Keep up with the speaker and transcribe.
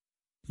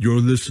You're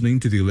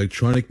listening to the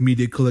Electronic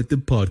Media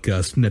Collective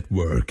Podcast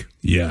Network.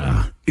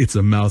 Yeah, it's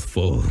a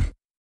mouthful.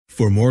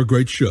 For more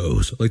great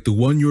shows like the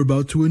one you're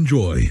about to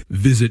enjoy,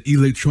 visit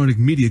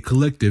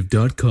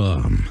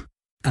electronicmediacollective.com.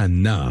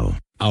 And now,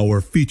 our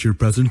feature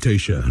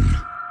presentation.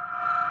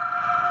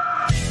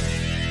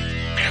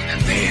 And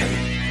the man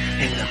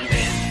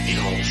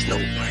feels no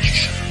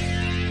pressure.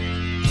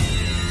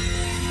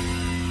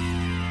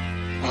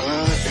 I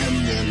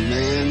am the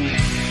man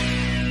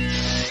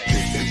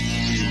that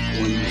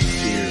everyone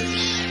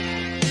fears.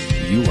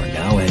 You are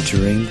now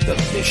entering the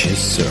vicious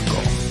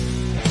circle.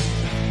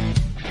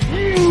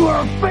 You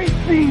are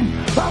facing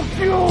a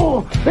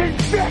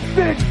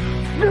fuel-injected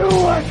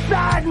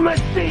suicide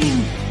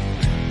machine!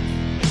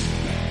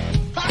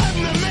 I'm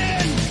the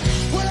man.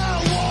 When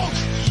I walk,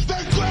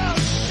 the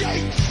ground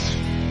shakes.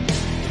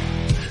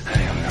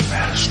 I am the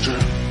master.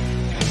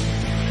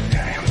 I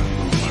am the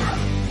ruler of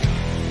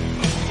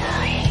the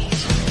world.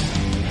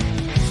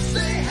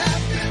 They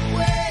have been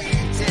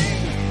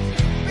waiting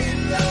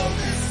below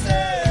the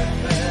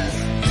surface.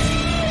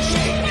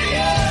 Shake the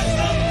earth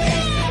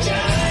beneath the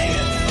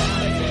giants.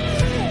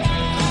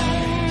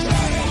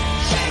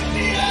 Shake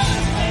the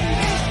earth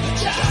beneath the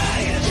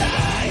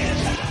giants.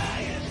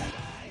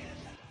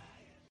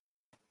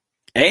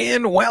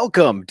 And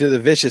welcome to the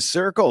Vicious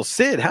Circle.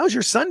 Sid, how's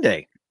your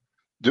Sunday?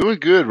 Doing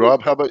good,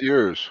 Rob. How about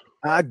yours?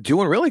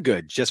 Doing really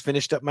good. Just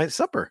finished up my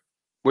supper.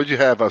 What'd you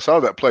have? I saw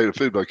that plate of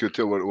food, but I couldn't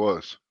tell what it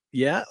was.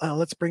 Yeah,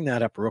 let's bring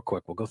that up real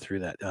quick. We'll go through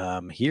that.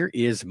 Here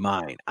is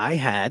mine. I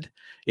had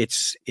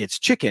it's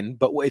chicken,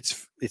 but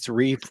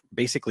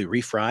basically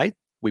refried.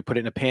 We put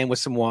it in a pan with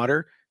some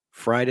water,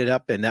 fried it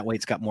up, and that way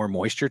it's got more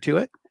moisture to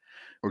it.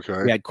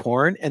 Okay. We had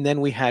corn, and then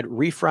we had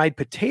refried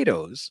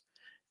potatoes,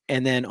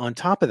 and then on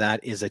top of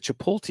that is a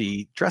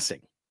chipotle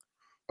dressing.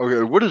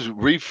 Okay. What is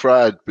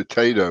refried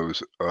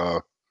potatoes?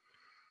 What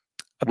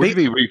do you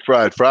mean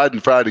refried? Fried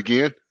and fried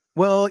again?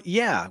 Well,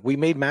 yeah, we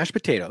made mashed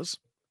potatoes,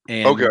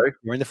 and Okay.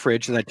 we're in the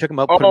fridge, and I took them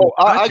out. put 'em in Oh,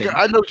 the I pot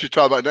pan. know what you're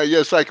talking about now. Yeah,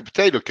 it's like a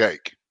potato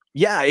cake.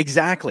 Yeah,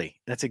 exactly.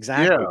 That's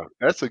exactly. Yeah,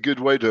 that's a good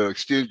way to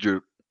extend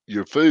your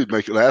food,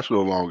 make it last a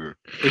little longer.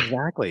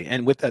 Exactly.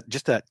 And with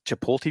just that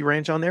chipotle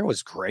ranch on there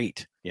was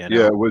great. You know?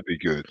 Yeah, it would be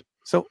good.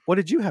 So what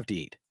did you have to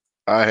eat?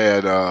 I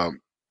had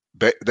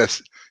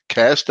that's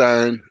cast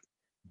iron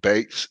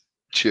baked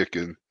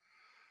chicken,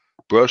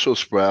 Brussels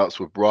sprouts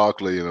with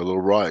broccoli and a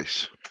little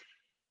rice.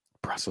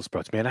 Brussels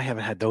sprouts. Man, I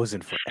haven't had those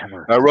in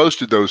forever. I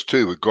roasted those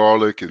too with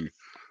garlic and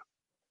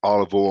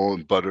olive oil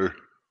and butter.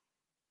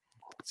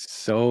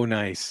 So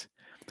nice.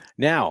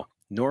 Now,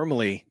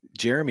 normally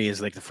Jeremy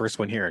is like the first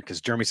one here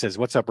because Jeremy says,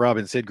 "What's up, Rob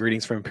and Sid?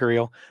 Greetings from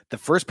Imperial." The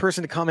first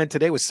person to comment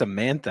today was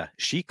Samantha.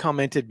 She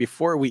commented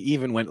before we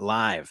even went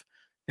live.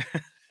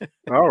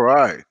 All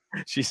right.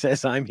 She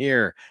says, "I'm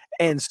here,"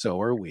 and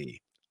so are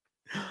we.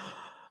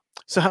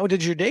 So how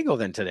did your day go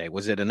then today?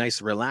 Was it a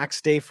nice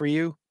relaxed day for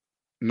you?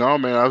 No,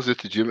 man, I was at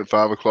the gym at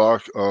 5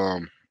 o'clock.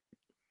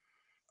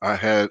 I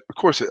had, of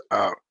course,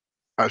 I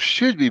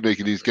should be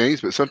making these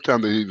gains, but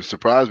sometimes they even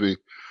surprise me.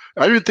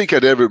 I didn't think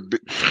I'd ever be,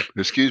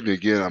 excuse me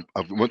again.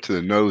 I went to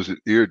the nose and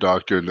ear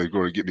doctor, and they're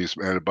going to get me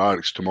some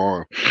antibiotics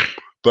tomorrow.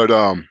 But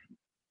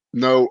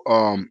no,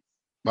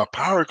 my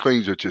power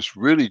cleans are just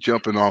really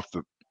jumping off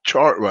the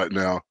chart right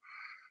now.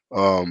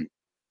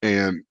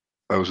 And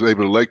I was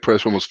able to leg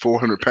press almost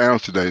 400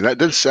 pounds today. That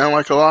doesn't sound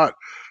like a lot,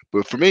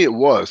 but for me it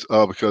was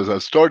because I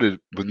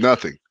started with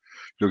nothing.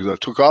 Because I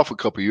took off a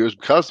couple of years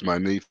because of my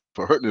knee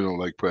for hurting it on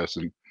leg press,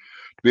 and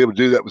to be able to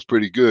do that was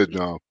pretty good.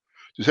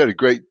 Just had a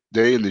great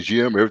day in the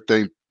gym.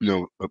 Everything,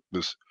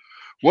 was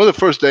one of the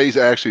first days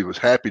I actually was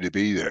happy to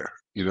be there.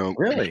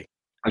 Really?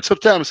 And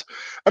sometimes,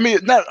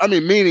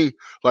 meaning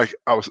like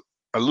I was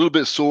a little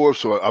bit sore,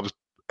 so I was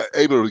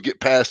able to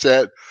get past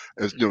that.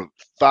 As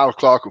 5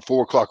 o'clock or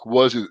 4 o'clock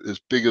wasn't as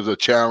big of a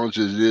challenge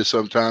as it is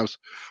sometimes.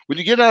 When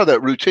you get out of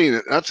that routine,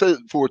 and I'd say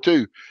it before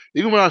too,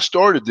 even when I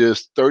started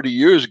this 30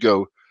 years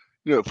ago,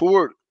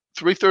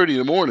 3:30 in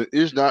the morning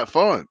is not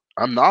fun.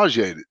 I'm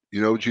nauseated,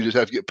 but you just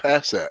have to get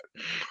past that.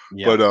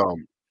 Yeah.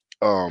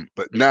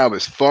 But now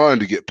it's fun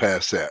to get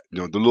past that.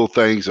 The little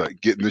things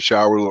like getting in the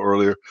shower a little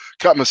earlier,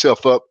 caught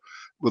myself up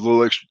with a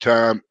little extra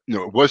time.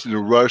 It wasn't a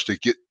rush to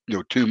get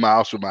 2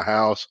 miles from my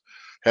house.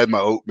 Had my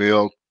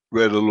oatmeal,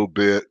 read a little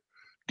bit,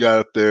 got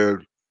up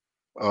there,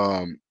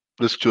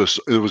 listened to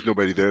there was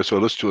nobody there, so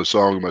I listened to a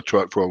song in my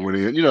truck before I went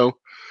in, and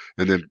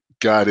then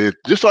got in,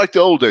 just like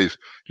the old days,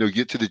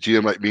 get to the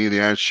gym like me and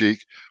the Iron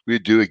Sheik.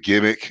 We'd do a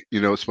gimmick,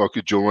 smoke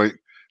a joint,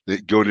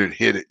 then go in and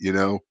hit it,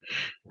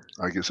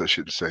 I guess I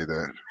shouldn't say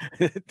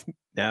that.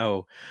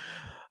 No.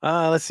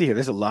 Let's see here.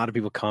 There's a lot of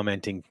people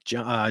commenting.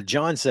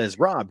 John says,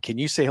 "Rob, can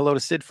you say hello to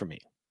Sid for me?"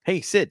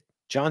 Hey, Sid.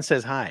 John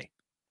says hi.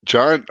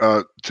 John,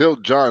 tell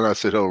John I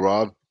said hello,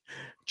 Rob.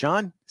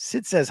 John,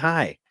 Sid says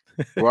hi.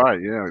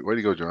 Right, yeah. Way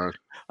to go, John.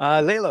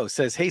 Lalo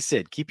says, "Hey,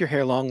 Sid, keep your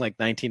hair long like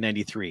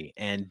 1993.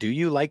 And do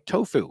you like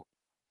tofu?"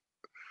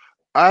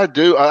 I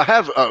do. I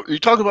have. You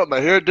talking about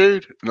my hair,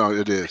 dude? No,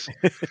 it is.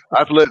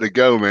 I've let it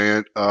go,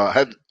 man.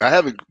 I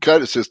haven't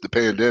cut it since the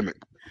pandemic.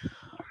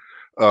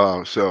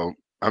 So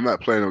I'm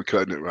not planning on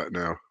cutting it right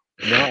now.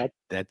 No,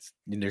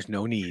 there's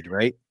no need,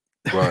 right?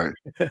 Right.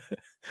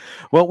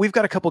 Well, we've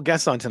got a couple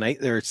guests on tonight.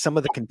 There's some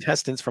of the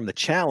contestants from the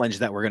challenge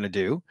that we're going to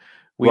do.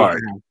 We Right.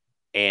 have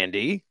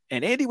Andy,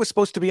 and Andy was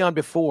supposed to be on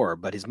before,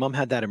 but his mom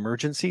had that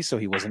emergency, so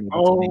he wasn't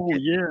able to make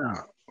it.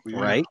 Yeah.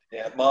 Right?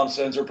 Yeah, Mom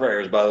sends her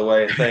prayers, by the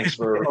way, and thanks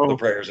for the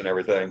prayers and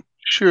everything.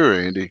 Sure,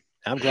 Andy.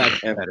 I'm glad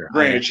And you're better.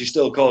 granted, she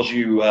still calls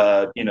you,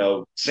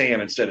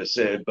 Sam instead of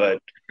Sid,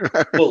 but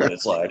we'll let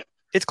it slide.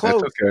 It's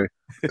close. That's okay.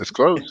 It's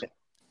close.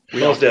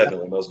 Most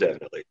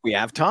definitely. We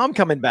have Tom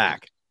coming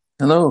back.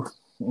 Hello.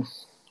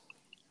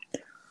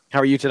 How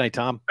are you tonight,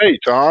 Tom? Hey,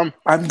 Tom.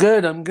 I'm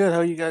good. How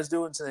are you guys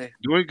doing today?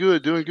 Doing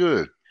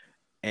good.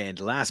 And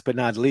last but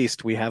not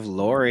least, we have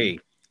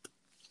Lori.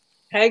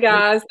 Hey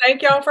guys,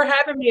 thank y'all for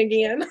having me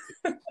again.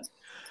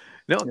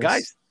 No,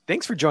 guys,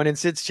 thanks for joining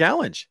Sid's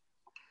challenge.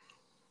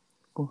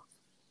 Cool.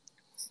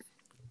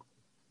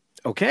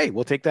 Okay,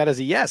 we'll take that as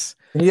a yes.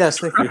 Yes,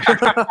 thank you.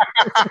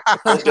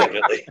 Most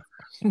definitely.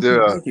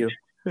 Yeah. Thank you.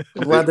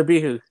 I'm glad to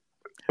be here.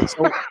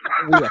 So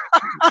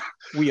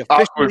we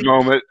Awkward officially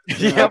moment.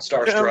 Yep.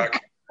 Starstruck.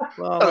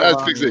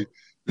 That's fixing.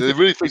 They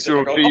really think they're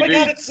on Oh my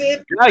God, TV. it's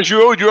Sid. Guys,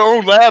 you own your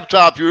own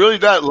laptop. You're really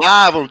not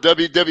live on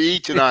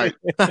WWE tonight.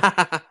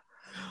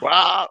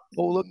 Wow.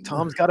 Oh, look,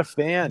 Tom's got a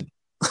fan.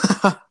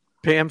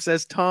 Pam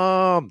says,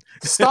 Tom.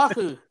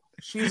 Stalker.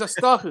 She's a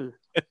stalker.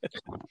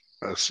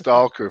 A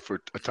stalker.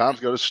 Tom's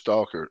got a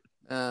stalker.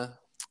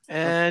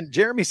 And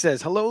Jeremy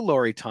says, hello,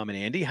 Lori, Tom, and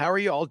Andy. How are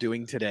you all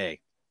doing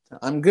today?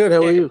 I'm good.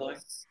 How are you?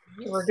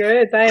 We're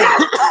good, thanks.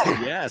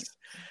 Yes.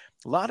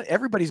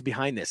 Everybody's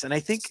behind this. And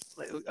I think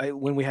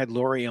when we had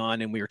Lori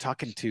on and we were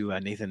talking to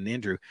Nathan and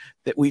Andrew,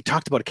 that we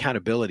talked about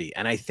accountability.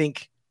 And I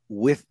think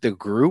with the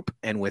group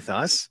and with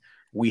us,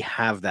 we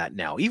have that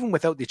now, even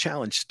without the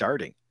challenge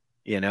starting,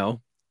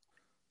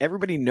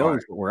 everybody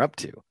knows what we're up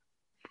to.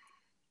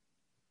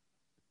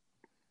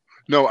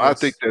 No, I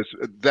think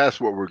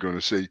that's what we're going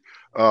to see.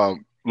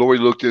 Lori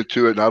looked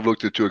into it, and I've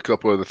looked into a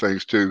couple other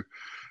things too.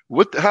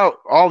 How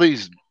all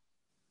these,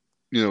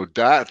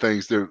 diet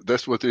things,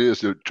 that's what it is.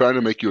 They're trying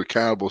to make you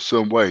accountable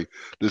some way.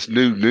 This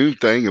new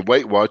thing and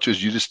Weight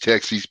Watchers, you just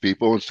text these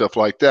people and stuff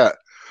like that.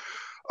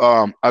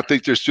 I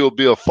think there still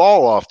be a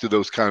fall off to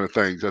those kind of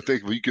things. I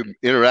think if you can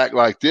interact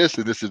like this,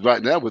 and this is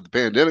right now with the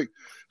pandemic,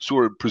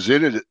 sort of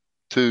presented it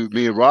to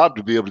me and Rob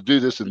to be able to do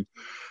this and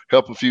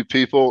help a few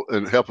people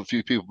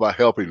by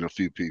helping a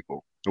few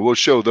people. And we'll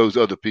show those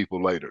other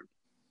people later.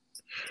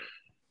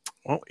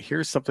 Well,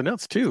 here's something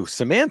else too.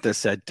 Samantha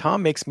said,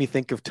 Tom makes me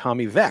think of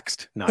Tommy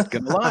Vexed. Not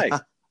going to lie.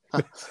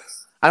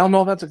 I don't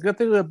know if that's a good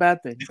thing or a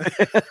bad thing.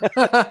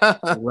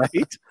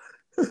 Right?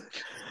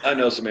 I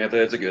know, Samantha.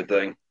 It's a good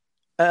thing.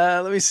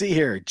 Let me see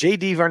here.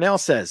 JD Varnell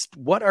says,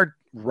 what are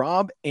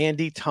Rob,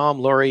 Andy, Tom,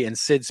 Lori, and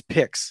Sid's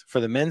picks for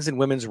the men's and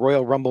women's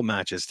Royal Rumble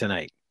matches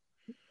tonight?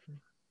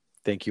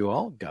 Thank you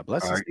all. God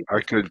bless us.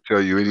 I couldn't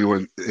tell you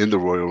anyone in the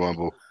Royal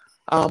Rumble.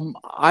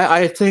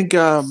 I think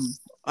I'm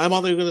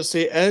either going to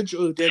say Edge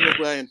or Daniel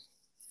Bryan.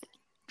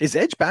 Is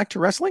Edge back to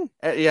wrestling?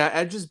 Yeah,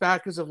 Edge is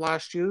back as of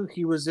last year.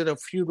 He was in a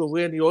feud with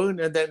Randy Orton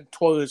and then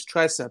tore his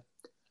tricep.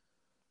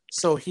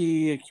 So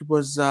he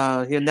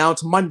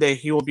announced Monday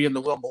he will be in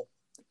the Rumble.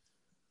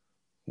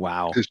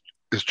 Wow.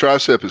 His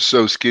tricep is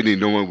so skinny,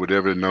 no one would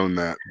ever have known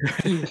that.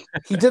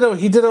 he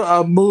did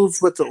a move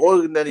with the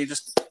Orton, then he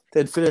just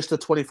finished the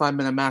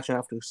 25-minute match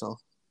after. So,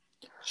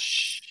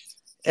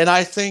 and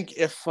I think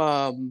if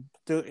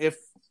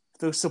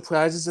there's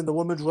surprises in the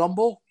Women's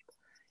Rumble,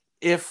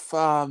 if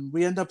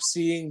we end up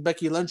seeing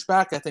Becky Lynch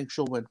back, I think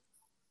she'll win.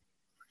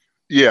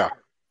 Yeah,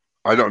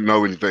 I don't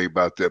know anything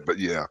about that, but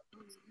yeah.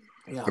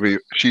 I mean,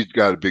 she's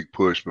got a big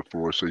push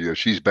before, so yeah,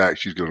 she's back.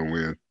 She's going to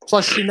win.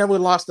 Plus, she never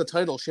lost the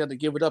title. She had to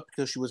give it up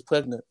because she was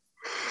pregnant.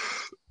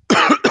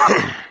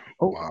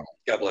 Wow.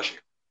 God bless you.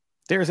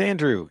 There's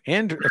Andrew.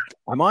 Andrew,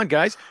 I'm on,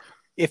 guys.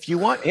 If you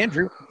want,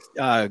 Andrew,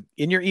 in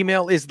your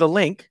email is the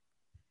link.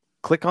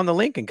 Click on the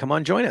link and come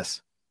on, join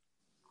us.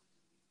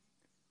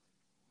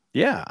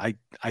 Yeah,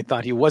 I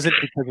thought he wasn't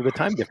because of the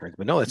time difference,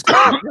 but no, that's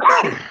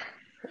good.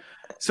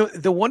 So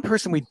the one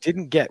person we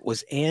didn't get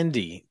was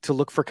Andy to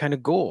look for kind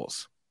of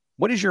goals.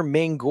 What is your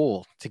main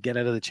goal to get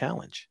out of the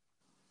challenge?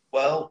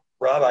 Well,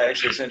 Rob, I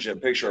actually sent you a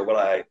picture of what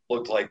I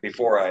looked like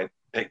before I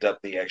picked up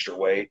the extra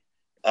weight.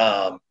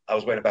 I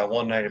was weighing about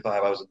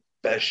 195. I was in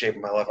the best shape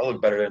of my life. I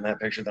look better in that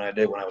picture than I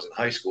did when I was in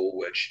high school,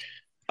 which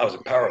I was in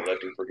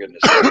powerlifting, for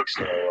goodness sake.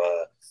 So,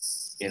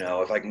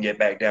 if I can get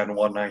back down to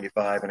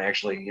 195 and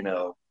actually,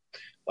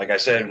 like I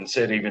said, and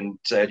Sid even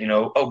said,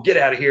 get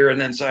out of here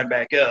and then sign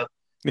back up.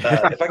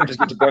 If I can just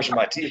get to brushing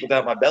my teeth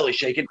without my belly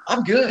shaking,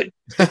 I'm good.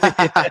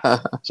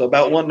 So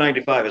about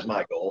 195 is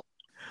my goal.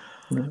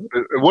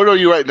 What are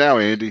you right now,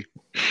 Andy?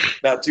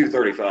 About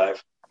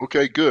 235.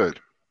 Okay, good.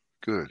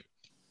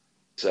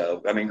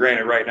 So, I mean,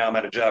 granted, right now I'm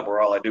at a job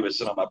where all I do is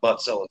sit on my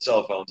butt selling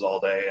cell phones all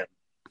day and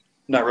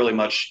not really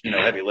much,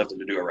 heavy lifting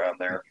to do around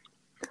there.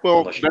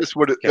 Well, that's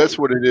what it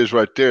is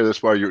right there.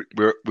 That's why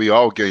we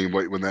all gain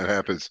weight when that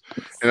happens.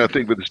 And I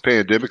think with this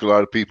pandemic, a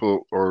lot of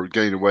people are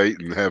gaining weight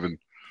and having,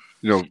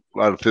 a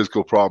lot of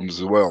physical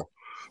problems as well.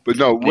 But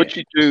no, what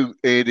you do,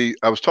 Andy,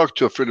 I was talking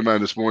to a friend of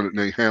mine this morning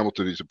named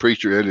Hamilton. He's a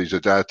preacher and he's a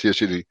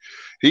dietitian.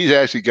 He's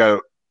actually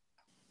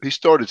he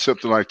started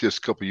something like this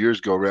a couple of years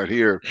ago around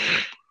here,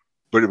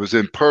 but it was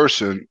in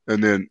person,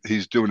 and then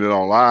he's doing it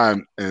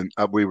online. And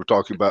we were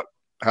talking about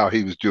how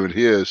he was doing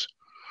his.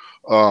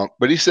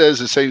 But he says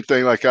the same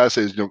thing like I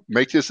say,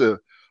 make this a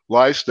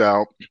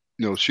lifestyle,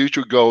 shoot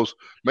your goals,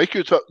 make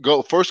your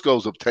first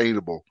goals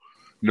obtainable.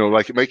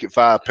 Like make it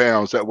 5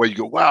 pounds. That way you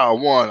go, wow,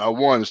 I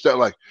won. Instead,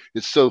 like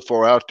it's so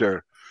far out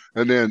there.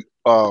 And then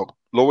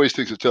Lois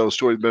thinks to tell a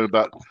story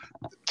about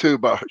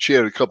she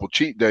had a couple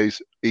cheat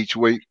days each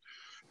week,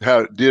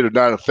 how it did or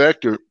not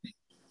affect her.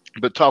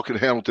 But talking to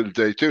Hamilton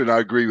today too, and I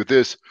agree with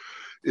this,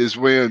 is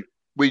when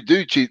we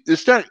do cheat,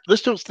 let's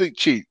don't think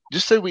cheat.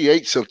 Just say we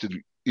ate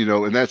something,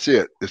 and that's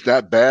it. It's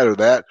not bad or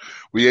that.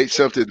 We ate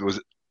something that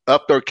was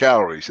upped our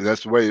calories, and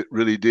that's the way it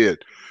really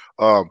did.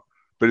 But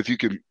if you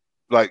can,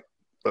 like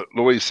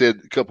Lois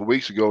said a couple of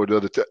weeks ago,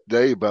 another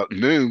day about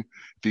noon,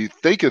 if you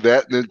think of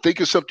that, then think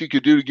of something you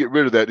could do to get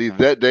rid of that, either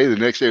that day, the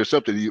next day, or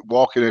something. You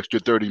walk an extra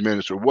 30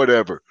 minutes or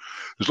whatever.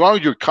 As long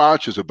as you're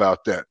conscious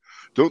about that.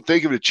 Don't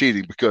think of it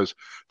cheating, because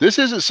this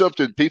isn't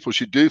something people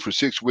should do for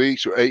 6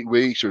 weeks or 8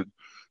 weeks or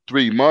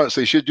 3 months.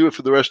 They should do it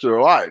for the rest of their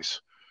lives.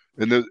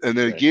 And then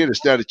again,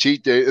 it's not a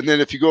cheat day. And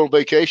then if you go on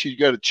vacation, you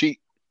got a cheat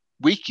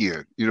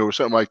weekend, or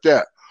something like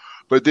that.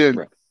 But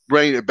then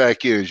rein it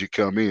back in as you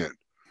come in.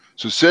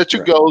 So set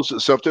your goals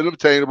at something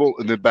obtainable,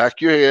 and then back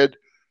your head,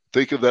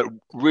 think of that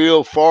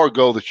real far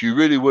goal that you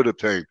really would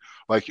obtain.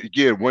 Like,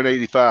 again,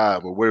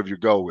 185 or whatever your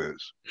goal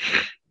is.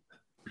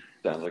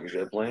 Sounds like a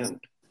good plan.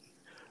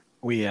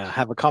 We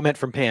have a comment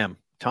from Pam.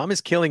 Tom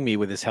is killing me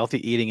with his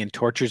healthy eating and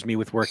tortures me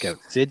with workout.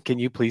 Sid, can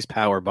you please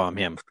power bomb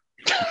him?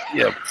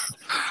 Yep.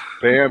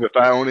 Pam, if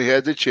I only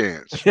had the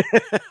chance.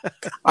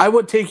 I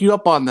would take you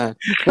up on that.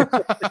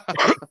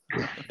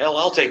 Hell,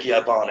 I'll take you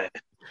up on it.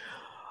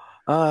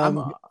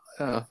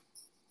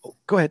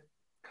 Go ahead.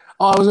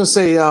 Oh, I was gonna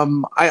say,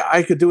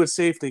 I could do it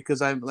safely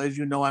because as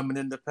you know, I'm an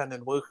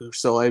independent worker,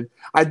 so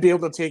I'd be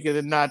able to take it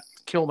and not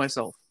kill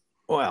myself.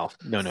 Well,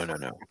 no.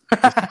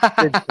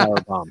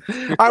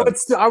 I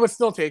would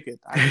still take it.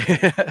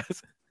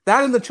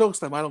 That and the choke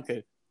slam, I don't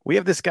care. We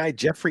have this guy,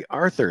 Jeffrey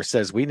Arthur,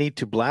 says we need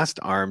to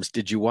blast arms.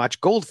 Did you watch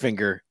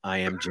Goldfinger? I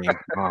am James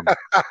Mom.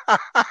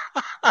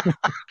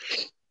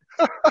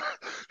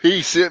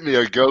 He sent me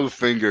a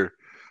Goldfinger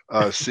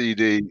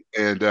CD,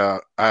 and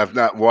I have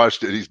not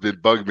watched it. He's been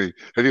bugging me.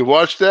 Have you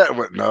watched that? I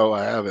went, no,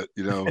 I haven't.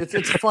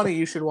 It's funny.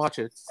 You should watch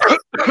it.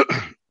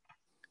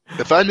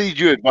 If I need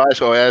your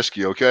advice, I'll ask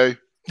you. Okay?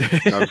 No,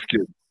 I'm just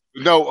kidding.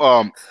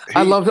 No,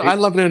 I love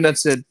Internet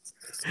Sid.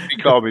 He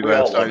called me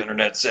last night.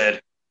 Internet Sid.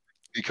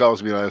 He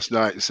calls me last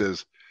night and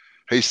says,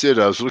 "Hey Sid,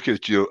 I was looking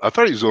at you. I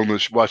thought he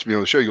was watching me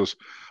on the show. He goes,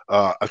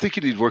 I think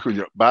you need to work on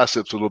your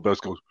biceps a little bit."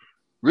 I goes,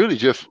 "Really,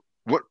 Jeff?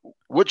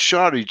 What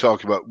shot are you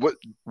talking about? What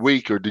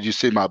week, or did you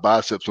see my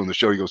biceps on the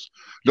show?" He goes,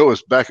 "No,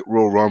 it's back at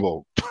Royal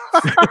Rumble."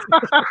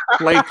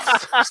 Like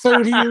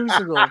 30 years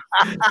ago.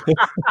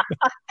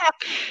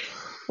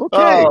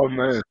 Okay. Oh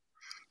man.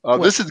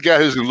 This is the guy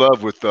who's in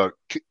love with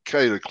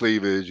Kayla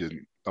cleavage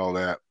and all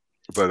that.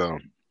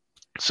 But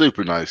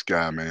super nice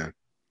guy, man.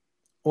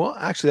 Well,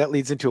 actually, that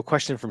leads into a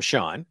question from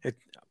Sean.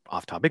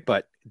 Off topic,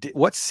 but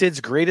what's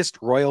Sid's greatest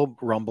Royal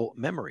Rumble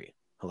memory?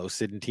 Hello,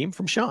 Sid and team,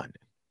 from Sean.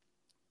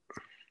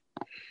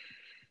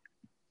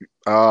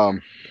 I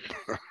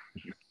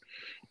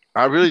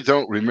really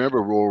don't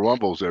remember Royal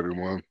Rumbles,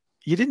 everyone.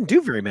 You didn't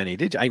do very many,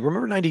 did you? I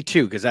remember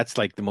 92 because that's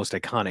like the most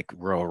iconic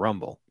Royal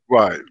Rumble.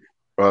 Right.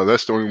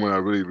 That's the only one I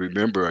really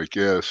remember, I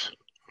guess.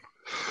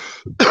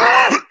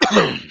 I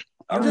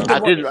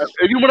didn't.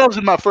 Even when I was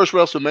in my first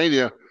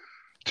WrestleMania,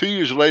 2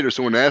 years later,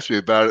 someone asked me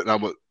about it, and I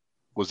went,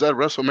 "Was that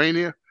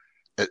WrestleMania?"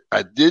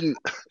 I didn't.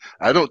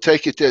 I don't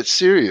take it that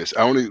serious.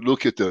 I only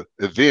look at the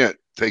event,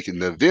 taking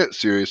the event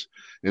serious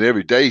and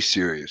every day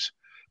serious.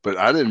 But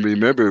I didn't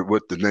remember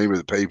what the name of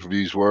the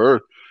pay-per-views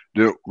were.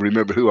 Didn't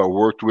remember who I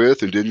worked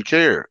with, and didn't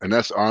care. And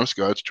that's honest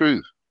God's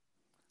truth.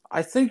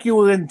 I think you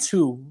were in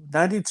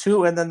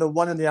 92, and then the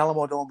one in the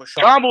Alamo Dome was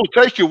shot. Tom will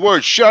take your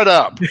word. Shut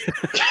up.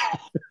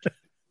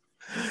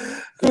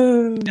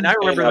 And I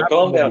remember. Now,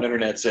 calm down,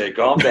 Internet Sid.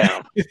 Calm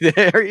down.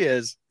 There he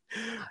is.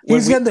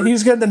 He's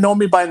getting to know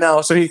me by now,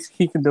 so he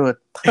can do it.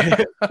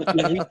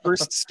 When we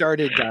first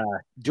started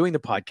doing the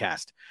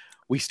podcast,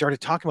 we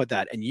started talking about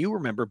that, and you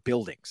remember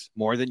buildings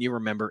more than you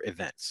remember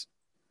events.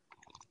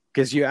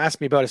 Because you asked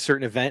me about a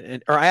certain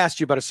event, or I asked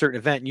you about a certain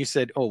event, and you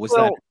said, "Oh, was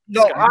that?"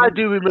 No, I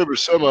do remember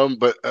some of them,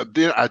 but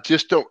then I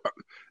just don't.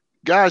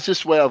 Guys, this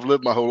is the way I've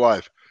lived my whole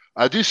life.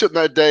 I do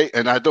something that day,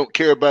 and I don't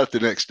care about it the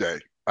next day.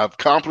 I've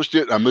accomplished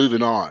it. I'm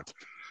moving on.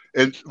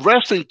 And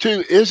wrestling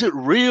too isn't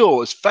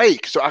real; it's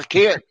fake. So I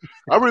can't.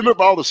 I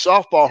remember all the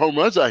softball home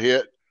runs I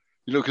hit,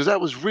 because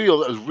that was real.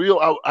 That was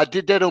real. I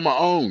did that on my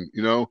own.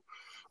 Now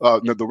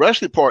the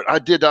wrestling part, I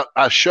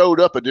showed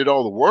up. I did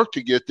all the work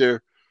to get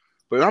there.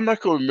 But I'm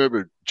not going to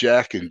remember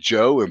Jack and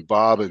Joe and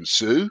Bob and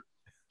Sue.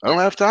 I don't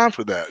have time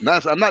for that. And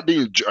I'm not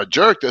being a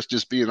jerk. That's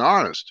just being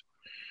honest.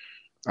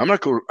 I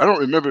don't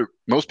remember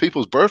most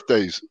people's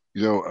birthdays,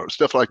 or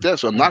stuff like that.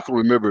 So I'm not going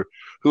to remember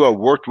who I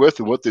worked with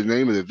and what the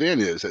name of the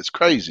event is. That's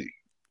crazy.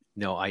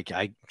 No,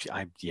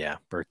 yeah,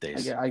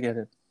 birthdays. I get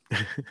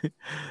it.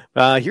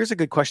 Here's a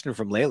good question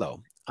from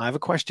Lalo. I have a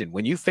question.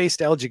 When you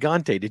faced El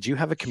Gigante, did you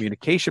have a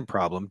communication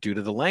problem due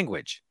to the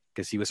language?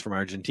 Because he was from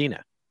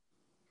Argentina.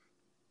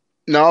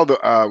 No,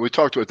 we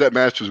talked about that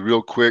match was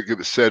real quick. It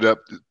was set up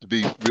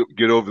to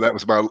get over. That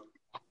was my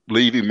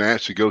leaving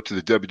match to go to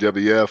the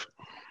WWF.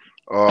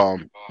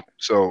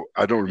 So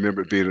I don't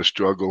remember it being a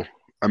struggle.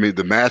 I mean,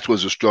 the match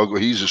was a struggle.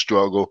 He's a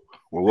struggle,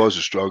 or was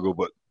a struggle,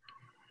 but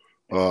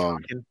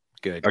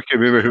good. I can't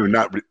remember him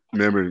not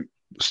remembering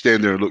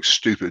standing there and look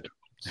stupid.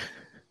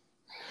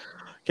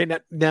 Okay,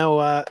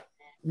 now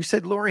you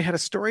said Lori had a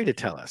story to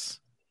tell us.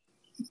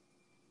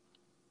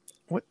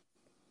 What?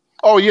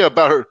 Oh yeah,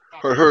 about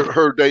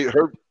her day,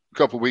 her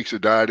couple of weeks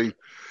of dieting,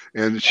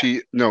 and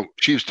she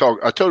was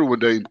talking. I told her one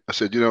day, I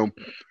said,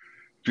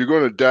 if you're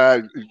going to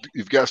die,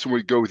 you've got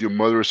somewhere to go with your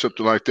mother or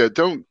something like that.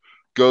 Don't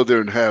go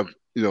there and have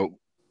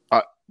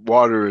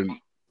water and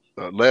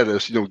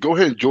lettuce. Go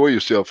ahead and enjoy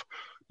yourself.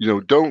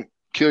 Don't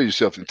kill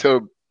yourself, and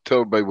tell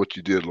everybody what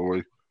you did,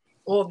 Lori.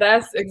 Well,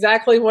 that's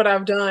exactly what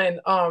I've done.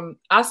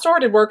 I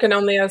started working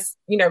on this,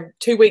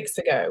 2 weeks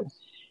ago.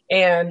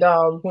 And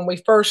when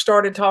we first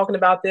started talking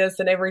about this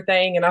and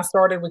everything, and I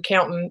started with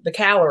counting the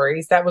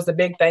calories, that was the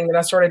big thing that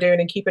I started doing,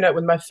 and keeping up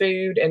with my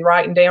food and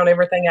writing down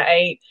everything I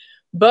ate.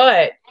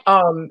 But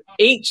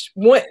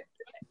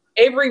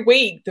every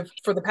week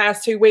for the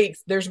past 2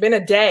 weeks, there's been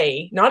a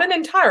day, not an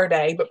entire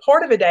day, but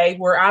part of a day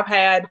where I've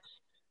had,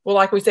 well,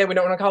 like we said, we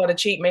don't want to call it a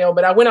cheat meal,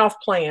 but I went off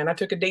plan. I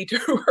took a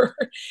detour.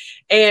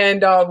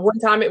 And one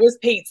time it was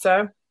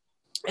pizza,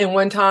 and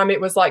one time it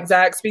was like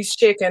Zaxby's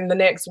chicken the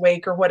next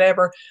week or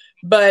whatever.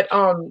 But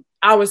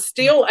I was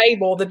still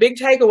able, the big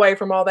takeaway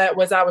from all that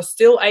was I was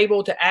still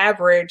able to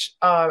average,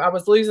 I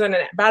was losing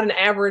about an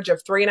average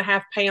of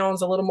 3.5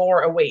 pounds, a little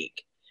more a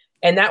week.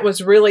 And that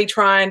was really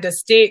trying to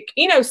stick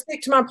to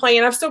my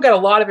plan. I've still got a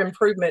lot of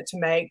improvement to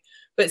make,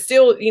 but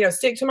still,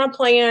 stick to my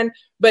plan.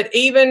 But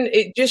even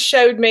it just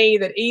showed me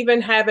that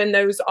even having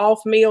those off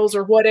meals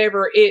or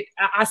whatever,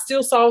 I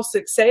still saw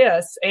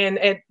success. And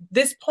at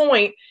this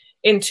point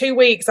in 2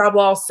 weeks, I've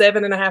lost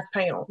 7.5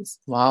 pounds.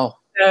 Wow.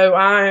 So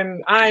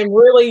I'm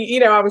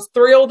really, I was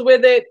thrilled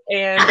with it.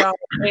 And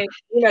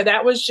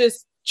that was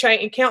just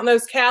counting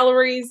those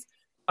calories,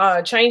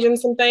 changing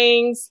some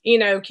things,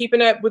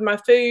 keeping up with my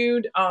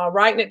food,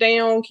 writing it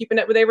down, keeping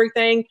up with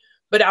everything.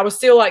 But I was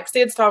still, like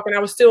Sid's talking, I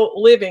was still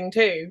living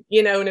too,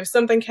 and if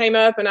something came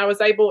up and I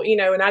was able,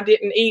 and I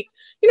didn't eat,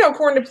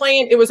 according to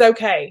plan, it was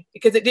okay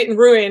because it didn't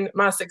ruin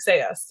my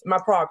success, my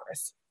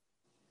progress.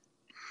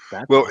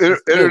 Well,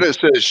 internet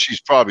says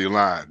she's probably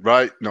lying,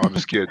 right? No, I'm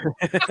just kidding.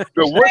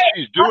 So what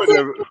she's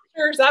doing,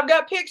 I've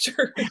got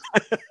pictures.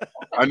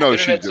 I know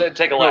Internet said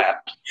take a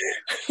lap.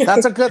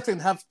 That's a good thing.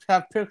 Have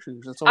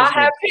pictures. I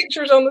have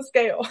pictures on the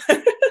scale.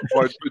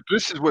 but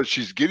this is what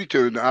she's getting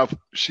to. Now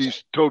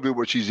she's told me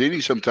what she's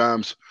eating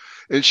sometimes,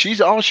 and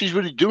all she's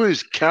really doing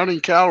is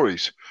counting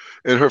calories.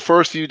 In her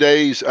first few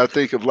days, I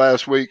think of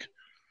last week,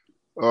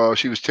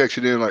 she was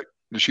texting in like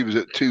she was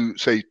at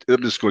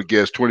I'm just going to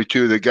guess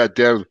 22. They got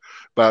down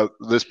by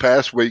this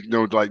past week,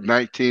 like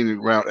 19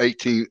 and around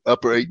 18,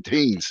 upper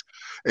 18s,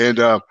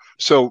 and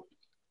so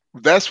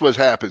that's what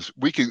happens.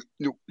 We can,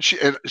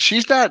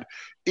 she's not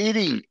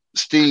eating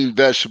steamed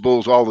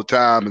vegetables all the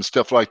time and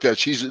stuff like that.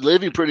 She's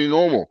living pretty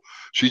normal.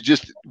 She's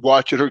just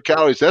watching her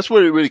calories. That's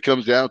what it really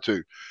comes down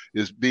to,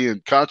 is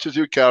being conscious of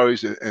your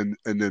calories and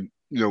then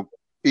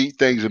eat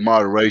things in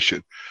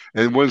moderation.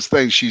 And one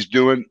thing she's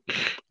doing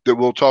that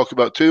we'll talk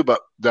about too about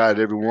diet,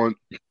 everyone,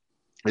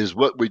 is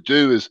what we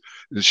do is,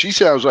 and she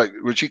sounds like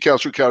when she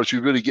counts her calories,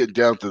 she's really getting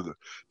down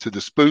to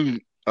the spoon,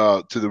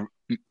 to the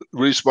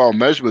really small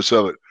measurements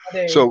of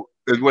it. So,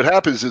 and what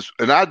happens is,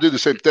 and I do the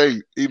same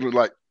thing, even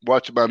like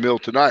watching my meal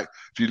tonight.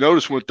 If you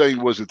notice one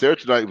thing wasn't there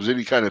tonight, it was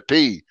any kind of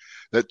pea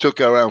that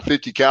took around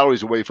 50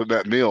 calories away from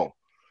that meal.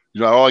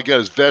 All I got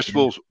is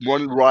vegetables,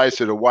 one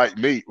rice, and a white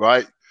meat,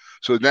 right?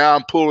 So now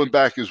I'm pulling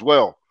back as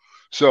well.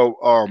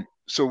 So,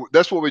 so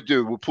that's what we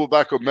do. We'll pull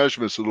back our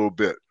measurements a little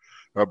bit.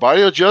 Our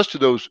body adjusts to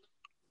those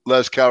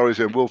less calories,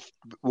 and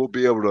we'll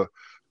be able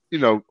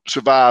to,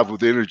 survive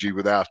with energy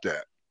without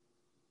that.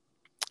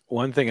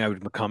 One thing I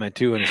would comment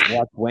too, and is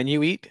watch when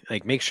you eat.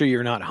 Like, make sure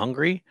you're not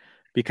hungry,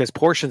 because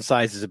portion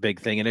size is a big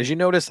thing. And as you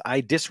notice,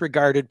 I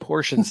disregarded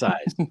portion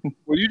size.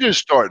 Well, you're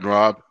just starting,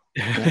 Rob.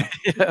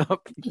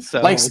 Yep.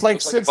 So, like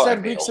Sid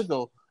said weeks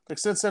ago. Like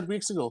Sid said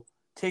weeks ago,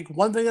 take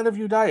one thing out of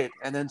your diet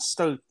and then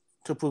start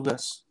to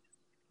progress.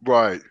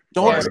 Right.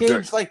 Don't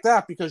change like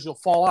that, because you'll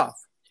fall off.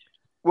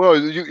 Well,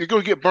 you're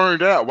going to get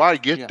burned out. Why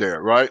get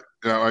there, right?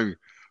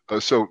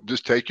 So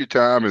just take your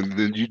time, and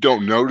then you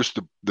don't notice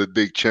the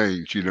big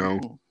change.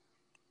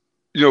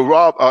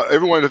 Rob.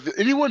 Does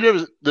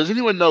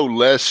anyone know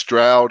Les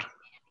Stroud?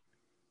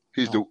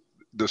 He's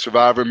the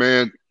Survivor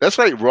man. That's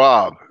like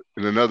Rob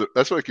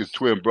that's like his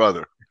twin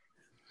brother.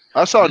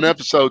 I saw an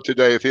episode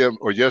today of him,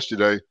 or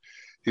yesterday.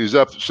 He was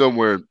up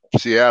somewhere in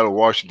Seattle,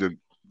 Washington,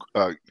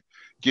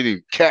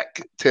 getting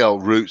cattail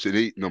roots and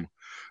eating them.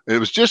 And it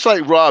was just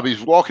like Rob.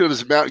 He's walking up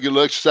his mountain, getting a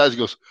little exercise. He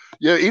goes,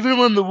 yeah, even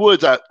when in the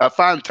woods, I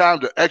find time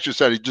to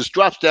exercise. He just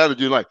drops down and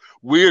do like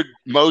weird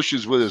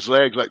motions with his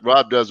legs like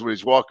Rob does when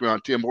he's walking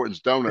around Tim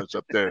Hortons Donuts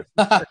up there.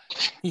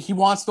 He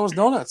wants those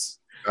donuts.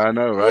 I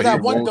know, right? Or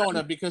that one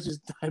donut because he's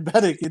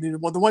diabetic and he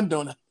wants the one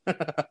donut.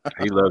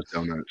 He loves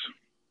donuts.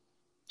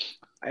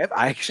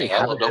 I actually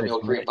I love haven't. oatmeal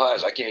cream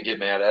pies. I can't get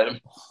mad at him.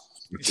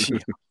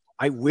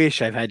 I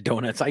wish I've had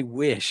donuts. I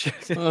wish.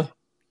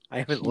 I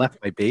haven't left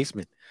my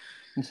basement.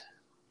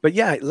 But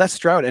yeah, Les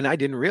Stroud, and I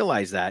didn't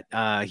realize that.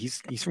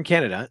 He's from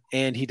Canada,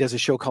 and he does a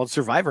show called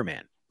Survivor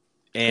Man.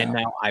 And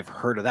now I've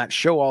heard of that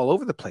show all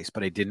over the place,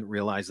 but I didn't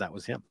realize that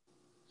was him.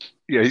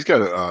 Yeah, he's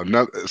got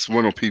it's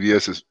one on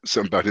PBS. Is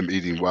something about him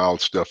eating wild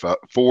stuff out,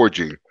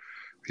 foraging.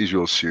 He's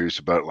real serious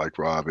about it, like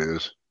Rob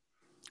is.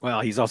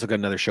 Well, he's also got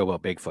another show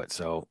about Bigfoot,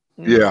 so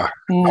yeah,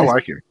 I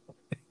like him.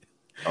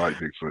 I like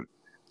Bigfoot.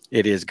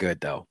 It is good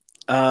though.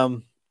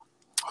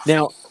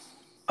 Now,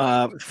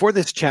 for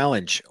this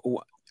challenge,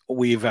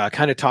 we've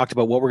kind of talked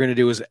about what we're going to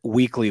do is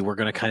weekly. We're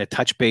going to kind of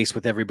touch base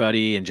with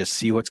everybody and just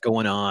see what's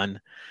going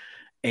on.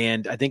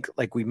 And I think,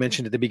 like we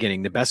mentioned at the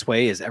beginning, the best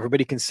way is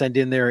everybody can send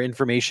in their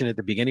information at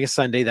the beginning of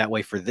Sunday. That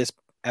way, for this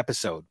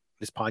episode,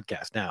 this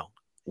podcast, now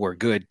we're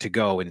good to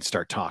go and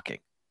start talking.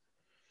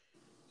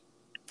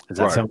 Does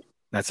that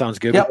that sounds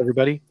good with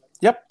everybody?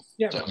 Yep.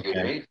 Sounds good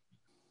to me.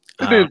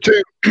 And then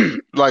too,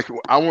 like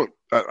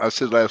I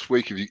said last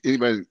week, if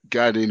anybody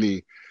got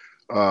any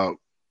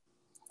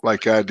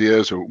like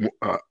ideas or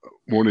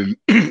wanting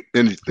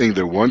anything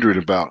they're wondering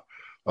about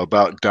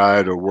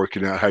diet or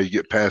working out, how you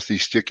get past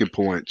these sticking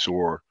points,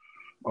 or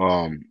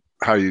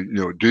how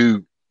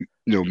you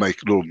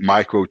make little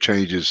micro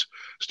changes,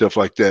 stuff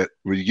like that.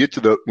 When you get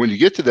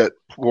to that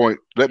point,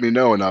 let me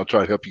know and I'll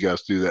try to help you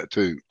guys do that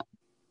too.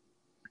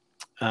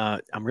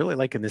 I'm really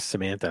liking this,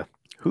 Samantha.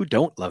 Who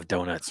don't love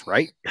donuts,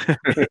 right?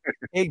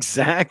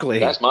 Exactly.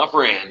 That's my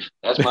friend.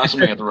 That's my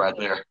Samantha right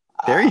there.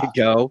 There you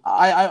go.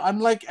 I'm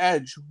like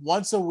Edge.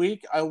 Once a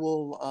week, I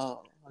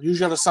will,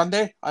 usually on a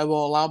Sunday, I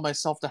will allow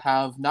myself to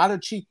have not a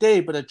cheat day,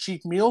 but a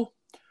cheat meal.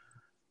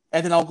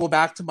 And then I'll go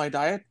back to my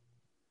diet.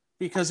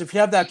 Because if you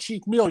have that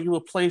cheat meal, you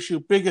replace your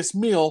biggest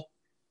meal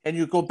and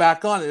you go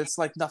back on it. It's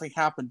like nothing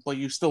happened, but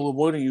you're still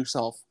rewarding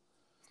yourself.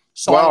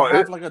 So I'll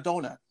have like a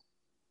donut.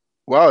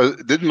 Wow.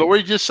 Didn't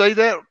Lori just say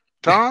that,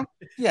 Tom?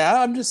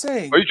 Yeah, I'm just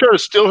saying. Are you trying to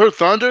steal her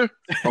thunder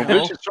on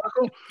Vicious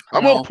Circle?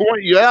 I'm going to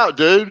point you out,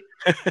 dude.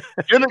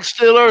 Gimmick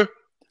stealer.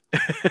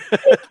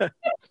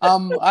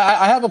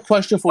 I have a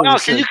question for you,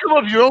 Sid. Can you come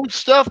up with your own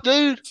stuff,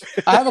 dude?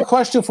 I have a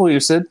question for you,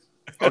 Sid.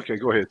 Okay,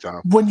 go ahead,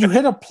 Tom. When you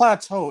hit a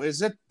plateau,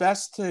 is it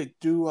best to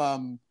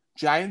do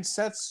giant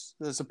sets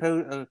as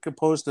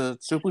opposed to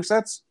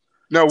supersets?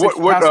 No,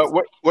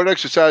 what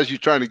exercise are you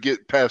trying to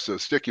get past the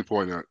sticking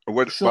point on? Or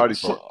what body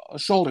part?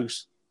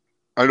 Shoulders.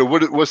 I know.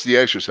 What's the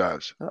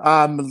exercise?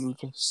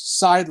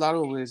 Side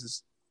lateral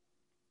raises.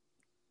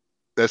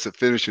 That's a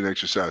finishing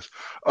exercise.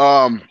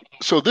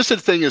 So this is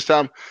the thing is,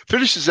 Tom,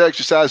 finishes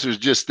exercises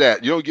just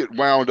that. You don't get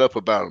wound up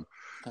about them.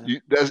 Okay.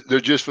 They're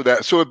just for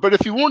that. So, but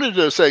if you wanted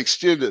to say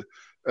extend the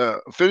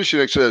finishing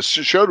exercise,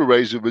 shoulder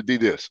raise, it would be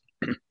this.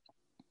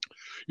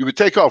 You would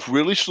take off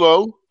really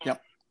slow.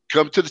 Yep.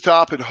 Come to the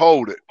top and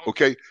hold it,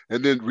 okay?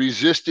 And then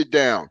resist it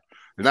down.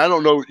 And I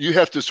don't know, you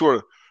have to sort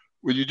of,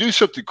 when you do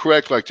something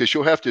correct like this,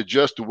 you'll have to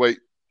adjust the weight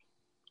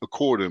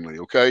accordingly,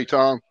 okay,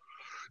 Tom?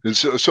 And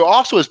so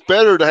also it's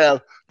better to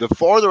have, the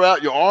farther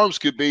out your arms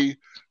could be,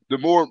 the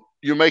more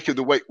you're making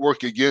the weight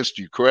work against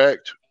you,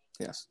 correct?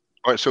 Yes.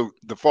 All right, so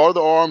the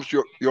farther arms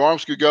your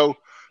arms could go,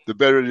 the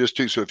better it is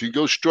too. So if you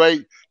go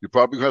straight, you're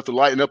probably going to have to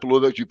lighten up a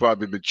little bit. You've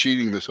probably been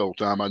cheating this whole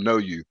time. I know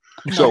you.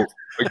 So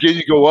again,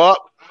 you go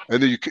up,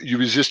 and then you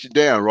resist it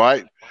down,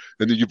 right?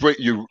 And then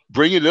you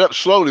bring it up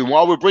slowly. And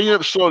while we're bringing it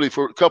up slowly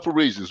for a couple of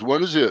reasons.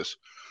 One is this.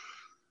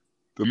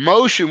 The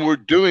motion we're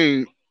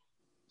doing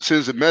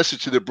sends a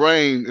message to the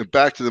brain and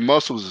back to the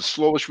muscles, the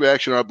slowest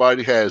reaction our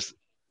body has.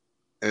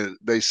 And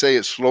they say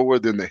it's slower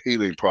than the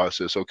healing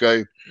process,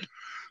 okay?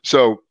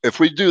 So if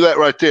we do that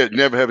right there,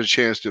 never have a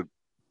chance to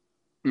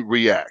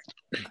react.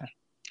 Okay.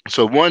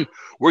 So one,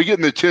 we're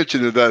getting the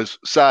attention of those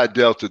side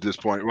delta at this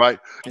point, right?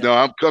 Yeah.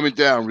 Now I'm coming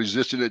down,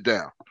 resisting it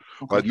down.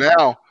 Okay. But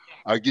now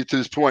I get to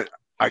this point,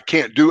 I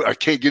can't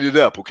get it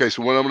up. Okay,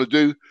 so what I'm going to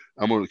do,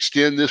 I'm going to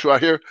extend this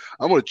right here.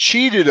 I'm going to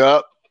cheat it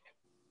up,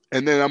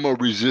 and then I'm going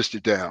to resist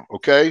it down,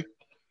 okay?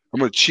 I'm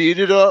going to cheat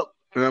it up,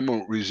 and I'm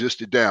going to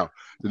resist it down.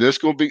 And that's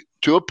going to be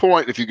to a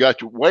point, if you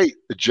got your weight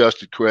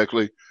adjusted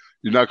correctly,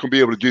 you're not going to be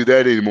able to do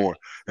that anymore.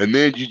 And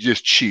then you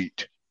just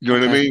cheat. You know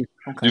what I mean?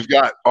 Okay. You've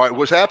got, all right,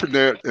 what's happened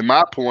there, in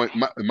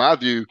my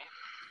view,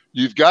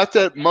 you've got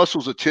that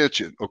muscle's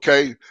attention,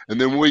 okay? And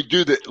then when we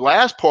do the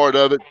last part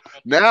of it,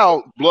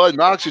 now blood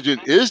and oxygen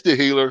is the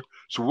healer,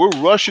 so we're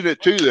rushing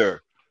it to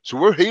there. So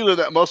we're healing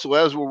that muscle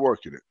as we're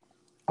working it.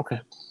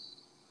 Okay.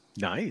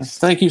 Nice.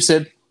 Thank you,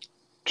 Sid.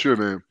 Sure,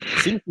 man.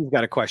 Sid's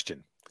got a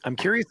question. I'm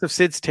curious of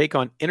Sid's take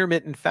on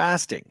intermittent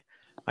fasting.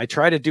 I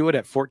try to do it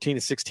at 14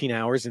 to 16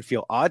 hours and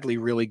feel oddly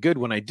really good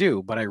when I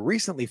do, but I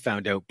recently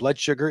found out blood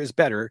sugar is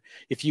better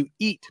if you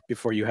eat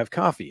before you have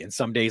coffee. And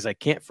some days I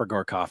can't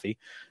forgo coffee.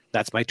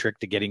 That's my trick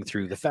to getting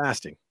through the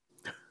fasting.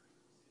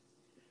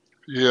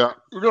 Yeah.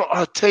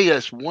 I'll tell you,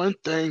 that's one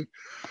thing.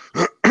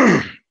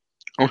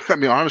 I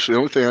mean, honestly, the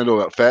only thing I know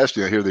about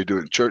fasting, I hear they do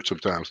it in church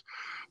sometimes.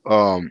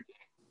 And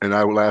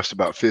I will last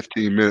about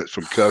 15 minutes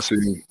from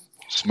cussing,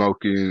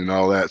 smoking, and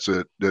all that, so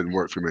it doesn't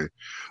work for me.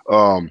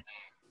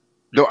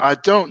 No, I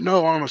don't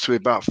know, honestly,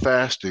 about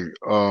fasting.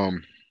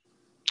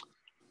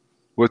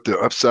 What the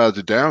upsides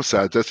and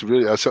downsides,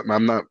 that's something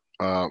I'm not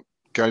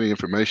got any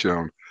information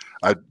on.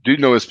 I do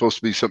know it's supposed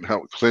to be something to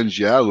help cleanse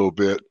you out a little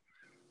bit.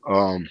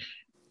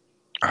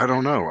 I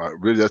don't know. I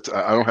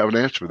don't have an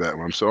answer for that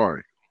one. I'm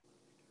sorry.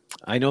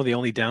 I know the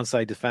only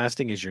downside to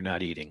fasting is you're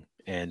not eating,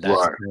 and that's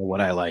Right.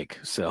 what I like.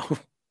 So,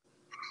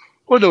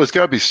 Well, no, it's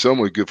got to be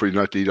somewhat good for you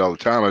not to eat all the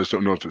time. I just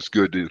don't know if it's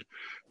good to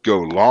go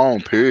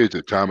long periods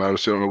of time. I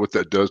just don't know what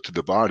that does to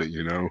the body,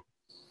 you know?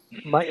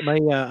 my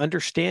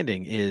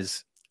understanding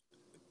is,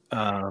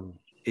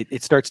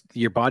 it starts.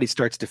 Your body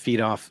starts to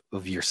feed off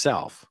of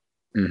yourself.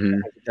 Mm-hmm.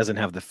 It doesn't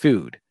have the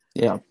food.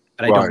 Yeah.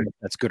 But I don't know if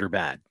that's good or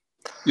bad.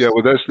 Yeah,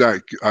 well, that's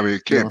not. I mean,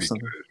 it can't be.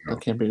 That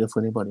can't be good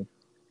for anybody.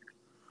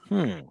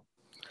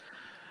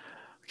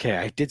 Okay,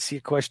 I did see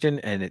a question,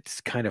 and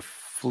it's kind of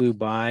flew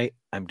by.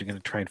 I'm going to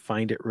try and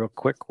find it real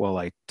quick while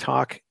I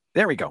talk.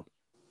 There we go.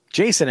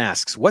 Jason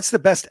asks, what's the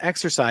best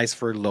exercise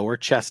for lower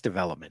chest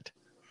development?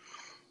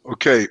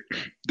 Okay,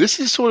 this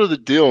is sort of the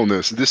deal on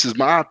this. This is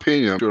my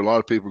opinion. I'm sure a lot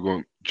of people are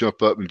going to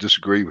jump up and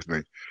disagree with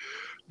me.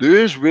 There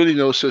is really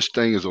no such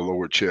thing as a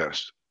lower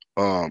chest,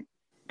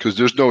 because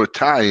there's no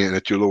tie-in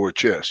at your lower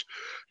chest.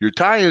 Your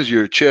tie-ins,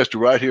 your chest are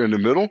right here in the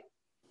middle,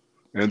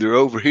 and they're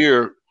over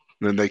here,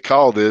 and they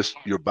call this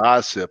your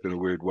bicep in a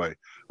weird way.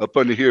 Up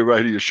under here,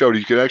 right here, your shoulder,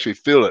 you can actually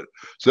feel it.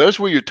 So that's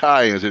where your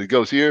tie-ins, and it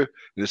goes here,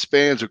 and it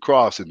spans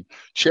across. And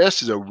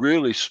chest is a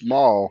really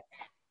small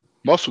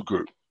muscle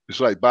group. It's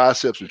like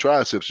biceps and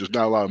triceps. There's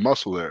not a lot of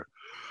muscle there.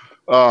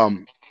 What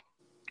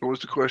was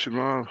the question,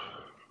 Rob?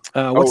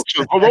 So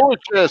for lower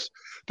chest,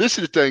 this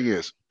is the thing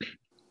is,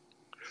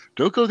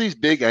 don't go these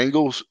big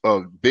angles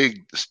of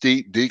big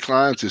steep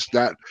declines. It's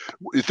not.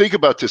 You think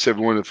about this,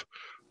 everyone.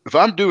 If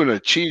I'm doing a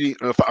cheating,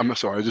 I'm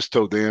sorry, I just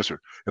told the answer.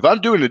 If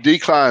I'm doing a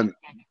decline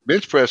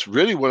bench press,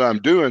 really what I'm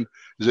doing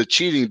is a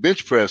cheating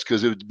bench press,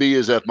 because it would be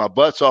as if my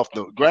butt's off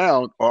the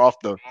ground or off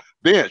the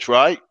bench,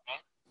 right?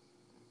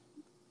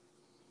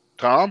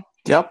 Tom?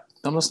 Yep,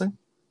 I'm listening.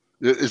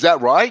 Is that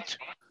right?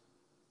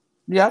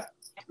 Yep.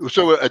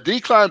 So a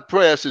decline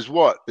press is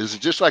what? Is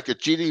it just like a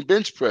cheating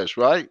bench press,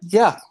 right?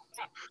 Yeah.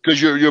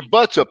 Because your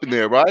butt's up in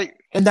there, right?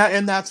 And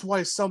that's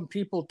why some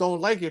people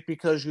don't like it,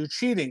 because you're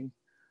cheating.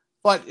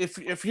 But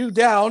if you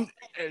down,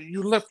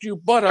 you lift your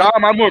butt up.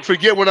 Tom, I'm going to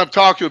forget what I'm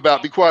talking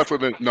about. Be quiet for a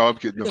minute. No, I'm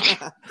kidding.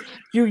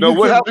 No.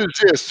 What happens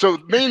is this. So,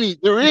 meaning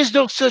there is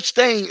no such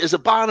thing as a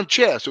bottom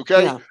chest,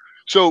 okay? Yeah.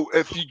 So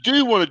if you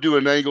do want to do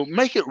an angle,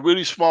 make it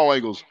really small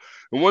angles.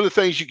 And one of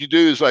the things you could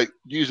do is like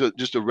use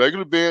just a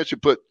regular bench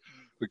and put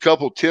a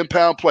couple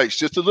 10-pound plates,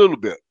 just a little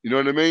bit. You know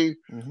what I mean?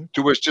 Mm-hmm.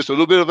 To where it's just a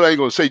little bit of an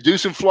angle. And say, do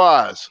some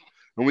flies.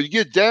 And when you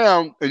get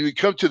down and you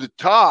come to the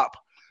top,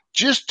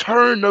 just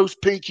turn those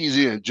pinkies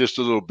in just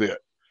a little bit.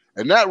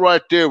 And that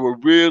right there will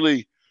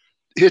really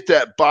hit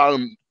that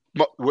bottom,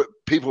 what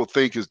people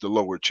think is the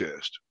lower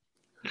chest.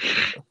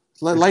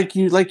 Like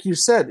you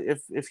said,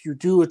 if you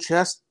do a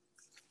chest,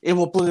 it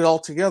will bring it all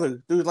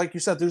together. Dude, like you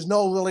said, there's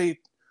no really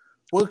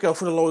workout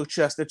for the lower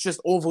chest. It's just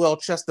overall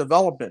chest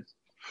development.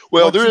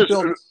 Well,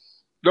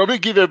 let me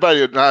give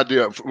everybody an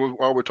idea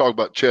while we're talking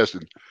about chest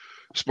and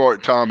smart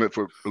and Tom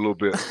for a little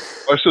bit.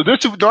 So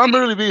I'm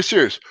really being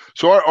serious.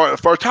 So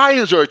if our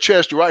tie-ins are a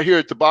chest right here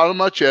at the bottom of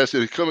my chest,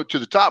 and it's coming to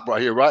the top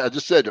right here, right? I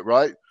just said it,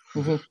 right?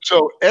 Mm-hmm.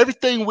 So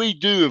everything we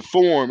do in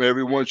form,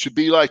 everyone, should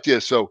be like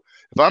this. So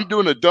if I'm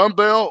doing a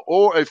dumbbell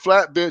or a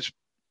flat bench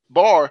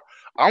bar,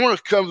 I want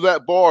to come to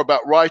that bar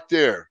about right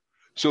there.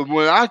 So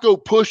when I go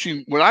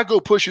pushing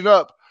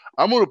up,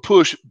 I'm going to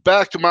push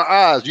back to my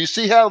eyes. You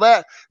see how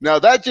that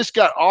just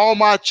got all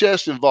my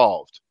chest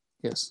involved.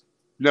 Yes.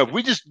 Now, if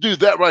we just do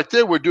that right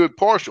there, we're doing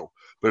partial.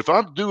 But if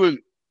I'm doing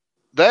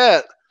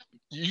that,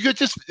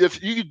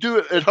 if you could do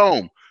it at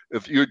home,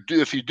 if you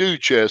do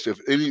chest, or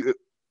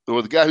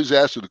the guy who's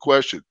asking the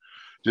question,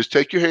 just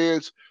take your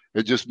hands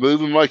and just move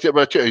them like that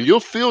right there, and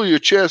you'll feel your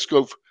chest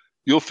go.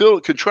 You'll feel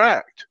it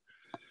contract.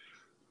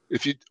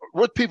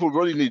 What people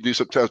really need to do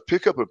sometimes,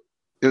 pick up an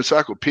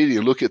encyclopedia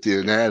and look at the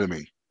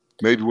anatomy.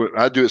 Maybe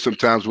I do it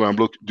sometimes when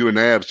I'm doing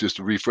abs, just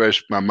to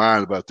refresh my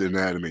mind about the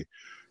anatomy.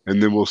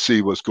 And then we'll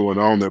see what's going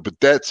on there. But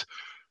that's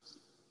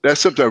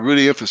something I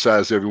really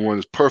emphasize to everyone,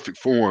 is perfect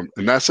form.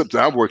 And that's something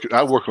I work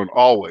on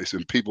always,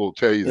 and people will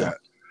tell you that.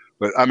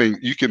 But I mean,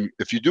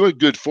 if you're doing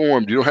good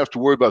form, you don't have to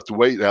worry about the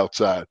weight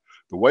outside.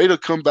 The weight will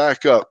come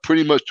back up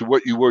pretty much to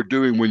what you were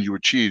doing when you were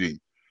cheating.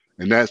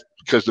 And that's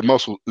because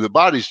the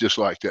body's just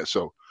like that.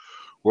 So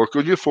work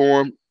on your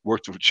form,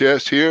 work the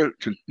chest here,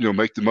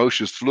 make the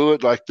motions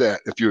fluid like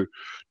that. If you're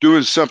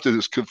doing something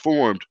that's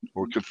conformed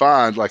or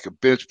confined, like a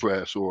bench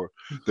press, or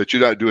that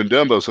you're not doing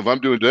dumbbells. If I'm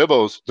doing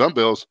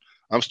dumbbells,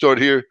 I'm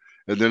starting here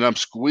and then I'm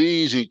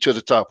squeezing to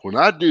the top. When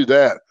I do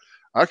that,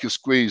 I could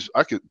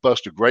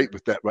bust a grape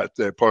with that right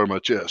there, part of my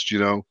chest,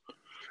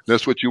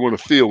 That's what you want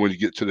to feel when you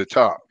get to the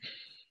top.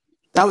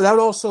 That would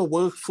also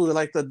work for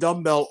like the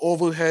dumbbell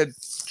overhead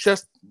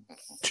chest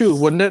too,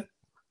 wouldn't it?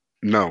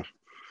 No.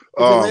 If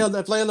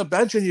you lay on the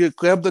bench and you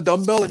grab the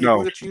dumbbell and you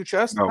put it to your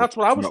chest, that's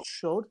what I was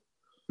showed.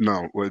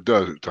 No, well, it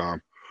doesn't,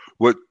 Tom.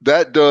 What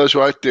that does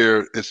right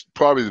there is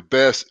probably the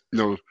best,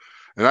 and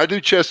I do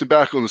chest and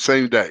back on the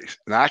same days.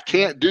 And I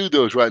can't do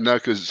those right now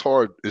because it's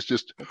hard. It's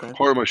just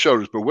hard on my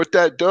shoulders. But what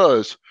that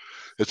does,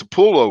 it's a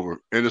pullover,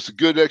 and it's a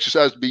good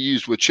exercise to be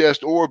used with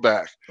chest or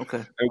back.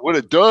 Okay. And what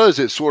it does,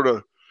 it sort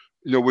of,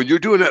 when you're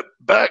doing that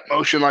back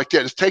motion like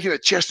that, it's taking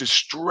that chest and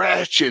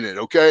stretching it,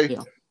 okay?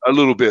 Yeah. A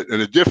little bit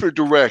in a different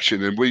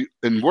direction.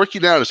 And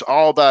working out is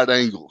all about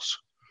angles.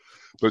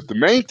 But the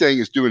main thing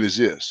is doing is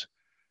this.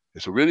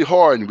 It's really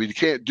hard, and we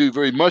can't do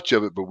very much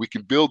of it, but we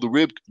can build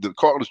the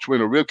cartilage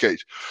between our rib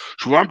cage.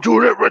 So I'm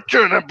doing it right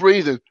there, and I'm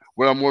breathing.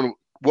 What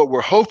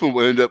we're hoping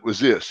will end up with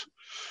this.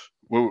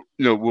 We'll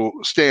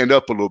stand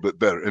up a little bit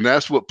better, and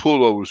that's what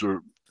pullovers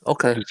are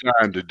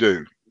designed to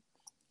do.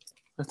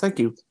 Thank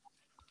you.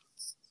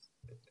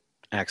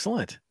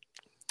 Excellent.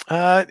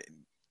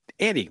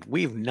 Andy,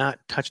 we've not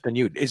touched on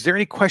you. Is there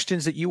any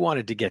questions that you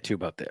wanted to get to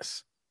about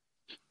this?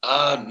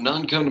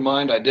 None come to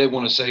mind. I did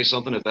want to say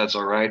something, if that's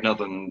all right.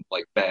 Nothing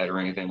like bad or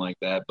anything like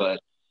that. But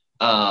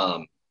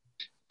I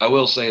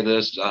will say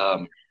this,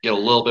 get a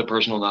little bit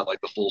personal, not like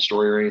the full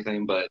story or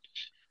anything, but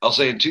I'll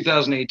say in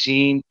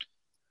 2018,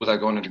 without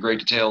going into great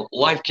detail,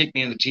 life kicked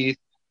me in the teeth.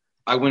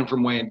 I went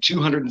from weighing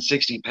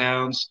 260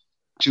 pounds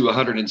to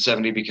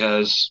 170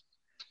 because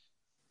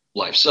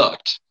life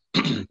sucked.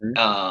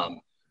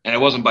 And it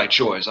wasn't by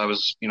choice. I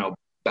was,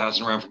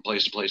 bouncing around from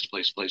place to place to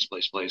place to place to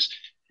place to place.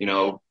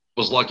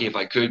 Was lucky if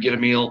I could get a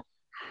meal.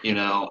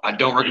 I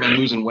don't recommend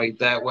losing weight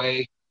that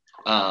way.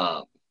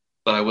 But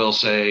I will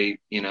say,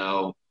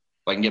 if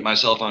I can get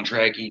myself on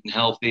track, eating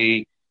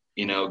healthy,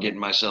 getting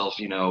myself,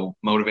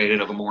 motivated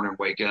of a morning,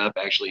 wake up,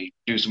 actually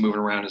do some moving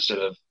around instead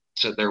of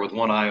sit there with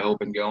one eye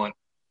open going,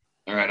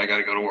 all right, I got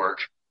to go to work.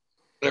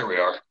 There we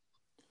are.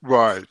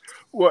 Right.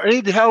 Well,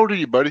 Andy, how old are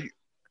you, buddy?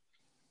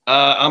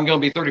 I'm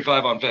going to be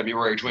 35 on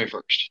February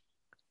 21st.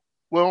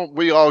 Well,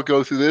 we all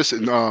go through this.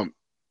 And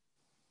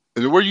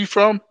where are you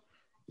from?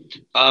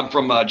 I'm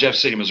from Jeff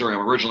City, Missouri.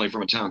 I'm originally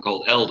from a town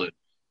called Eldon,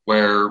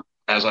 where,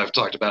 as I've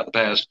talked about in the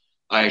past,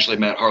 I actually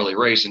met Harley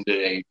Race and did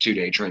a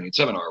 2-day training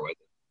seminar with him.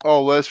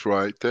 Oh, that's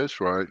right. That's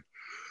right.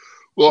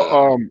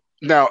 Well,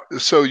 now,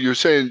 so you're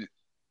saying,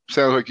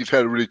 sounds like you've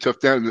had a really tough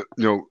time.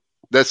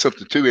 That's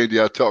something too, Andy.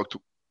 I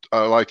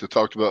like to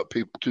talk about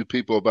to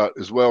people about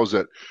as well, is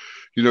that,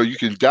 you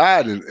can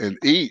diet and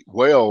eat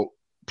well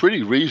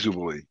pretty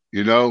reasonably.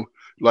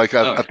 Like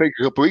I think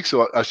a couple weeks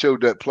ago, I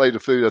showed that plate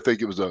of food. I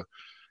think it was a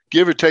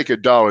give or take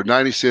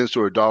 $1.90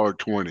 or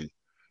 $1.20,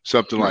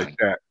 something like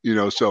that.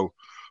 So,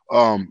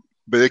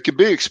 but it can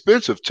be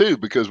expensive too,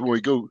 because when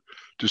we go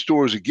to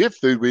stores and get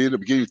food, we end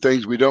up getting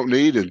things we don't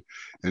need, and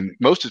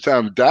most of the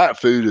time, diet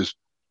food is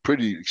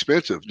pretty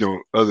expensive.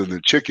 Other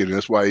than chicken,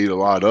 that's why I eat a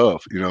lot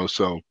of.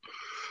 So,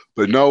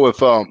 but no,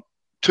 if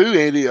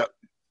Andy,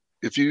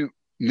 if you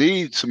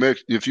need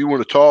if you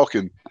want to talk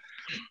and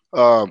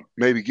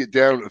maybe get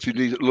down, if you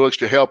need a little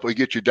extra help or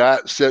get your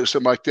diet set or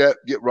something like that,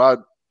 get Rod,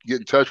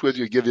 get in touch with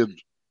you, give him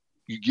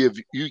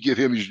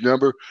his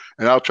number,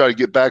 and I'll try to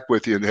get back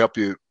with you and help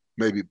you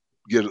maybe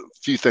get a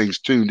few things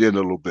tuned in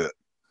a little bit.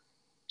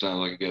 Sounds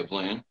like a good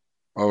plan.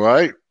 All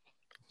right.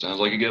 Sounds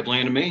like a good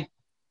plan to me.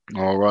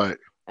 All right.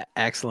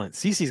 Excellent.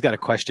 Cece's got a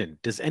question.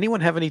 Does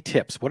anyone have any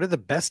tips? What are the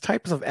best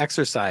types of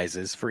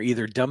exercises for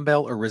either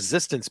dumbbell or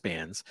resistance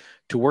bands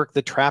to work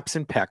the traps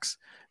and pecs,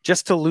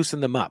 just to loosen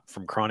them up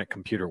from chronic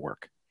computer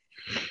work?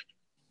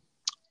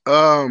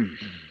 What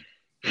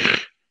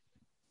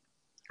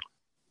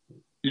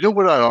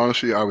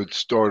I would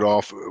start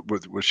off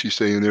with what she's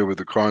saying there with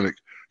the chronic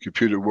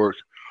computer work.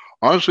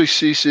 Honestly,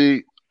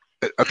 Cece,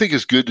 I think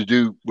it's good to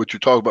do what you're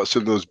talking about,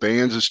 some of those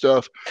bands and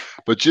stuff,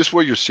 but just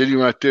where you're sitting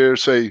right there,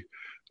 say,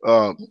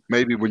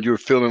 maybe when you're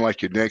feeling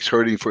like your neck's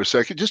hurting for a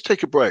second, just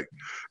take a break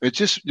and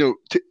just,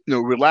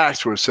 relax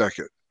for a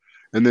second.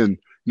 And then,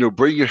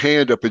 bring your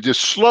hand up and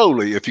just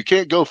slowly, if you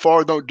can't go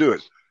far, don't do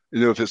it,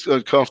 if it's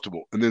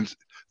uncomfortable. And then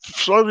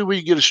slowly when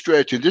you get a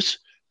stretch and just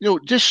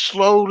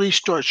slowly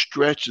start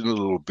stretching a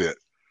little bit.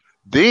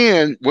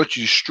 Then once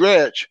you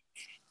stretch,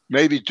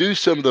 maybe do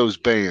some of those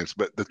bands.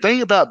 But the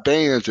thing about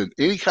bands and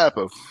any type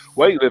of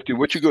weightlifting,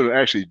 what you're going to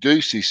actually do,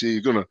 CC,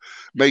 you're going to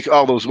make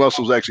all those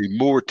muscles actually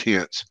more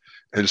tense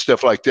and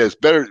stuff like that. It's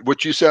better.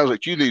 What you sounds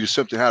like you need is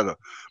something how to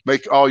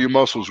make all your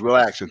muscles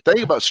relax. And think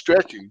about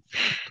stretching.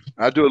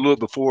 I do a little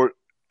before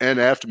and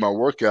after my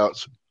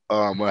workouts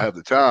when I have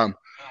the time.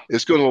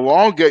 It's going to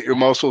elongate your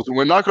muscles, and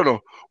we're not going to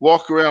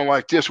walk around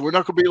like this. We're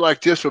not going to be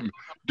like this from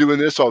doing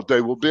this all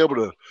day. We'll be able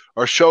to,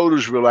 our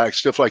shoulders relax,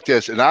 stuff like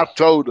this. And I've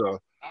told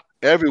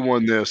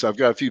everyone this. I've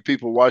got a few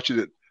people watching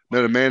it.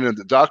 Met a man in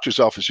the doctor's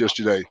office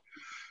yesterday.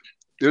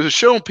 There's a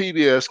show on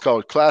PBS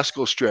called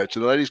Classical Stretch,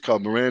 and the lady's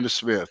called Miranda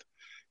Smith.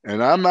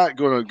 And I'm not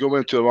going to go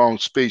into a long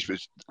speech,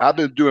 but I've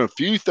been doing a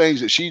few things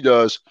that she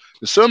does.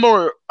 And some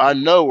are, I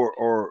know,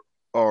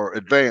 are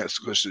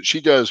advanced, because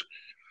she does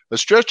a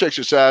stretch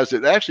exercise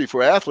that actually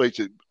for athletes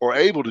that are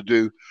able to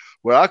do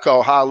what I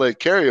call high leg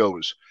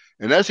carryovers.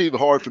 And that's even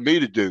hard for me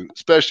to do,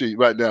 especially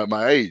right now at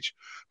my age.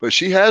 But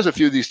she has a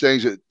few of these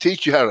things that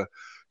teach you how to,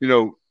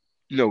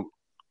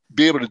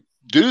 be able to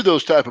do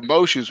those type of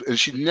motions, and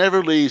she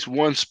never leaves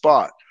one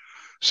spot.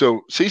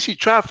 So, Cece,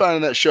 try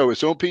finding that show.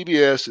 It's on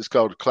PBS. It's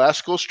called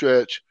Classical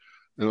Stretch,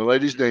 and the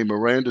lady's name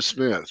Miranda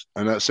Smith.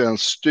 And that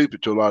sounds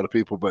stupid to a lot of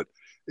people, but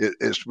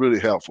it's really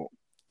helpful.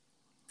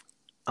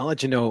 I'll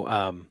let you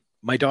know.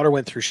 My daughter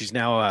went through. She's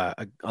now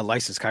a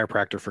licensed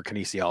chiropractor for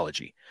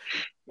kinesiology,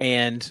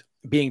 and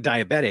being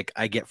diabetic,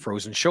 I get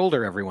frozen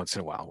shoulder every once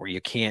in a while, where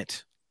you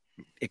can't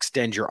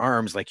extend your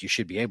arms like you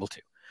should be able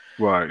to.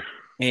 Right.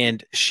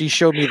 And she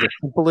showed me the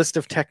simplest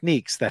of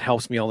techniques that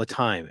helps me all the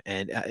time.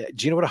 And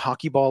do you know what a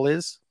hockey ball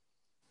is?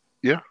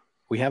 Yeah.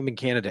 We have them in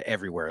Canada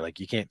everywhere. Like,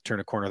 you can't turn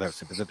a corner without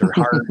something. They're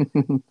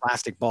hard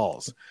plastic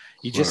balls.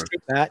 You just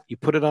take that, you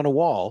put it on a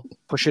wall,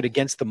 push it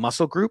against the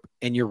muscle group,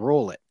 and you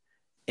roll it.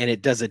 And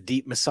it does a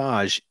deep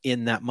massage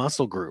in that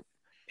muscle group.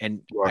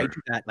 And I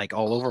do that like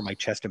all over my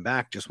chest and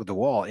back just with the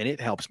wall, and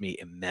it helps me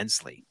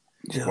immensely.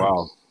 Yeah.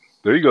 Wow.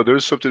 There you go.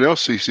 There's something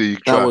else, CC. You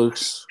can That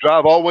works.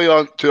 drive all the way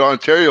on to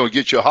Ontario and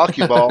get you a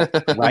hockey ball.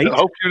 Right? I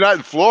hope you're not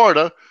in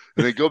Florida,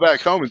 and then go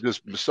back home and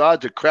just massage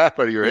the crap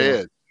out of your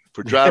head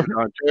for driving to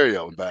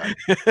Ontario and back.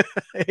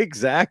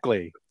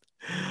 Exactly.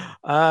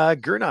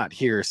 Gernot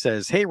here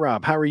says, "Hey,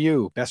 Rob, how are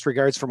you? Best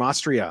regards from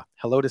Austria.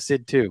 Hello to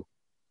Sid too."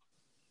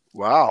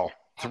 Wow.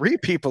 3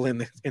 people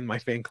in my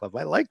fan club.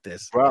 I like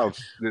this. Wow.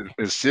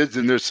 And Sid's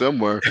in there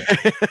somewhere.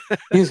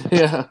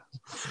 Yeah.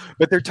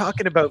 But they're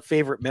talking about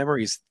favorite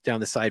memories down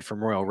the side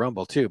from Royal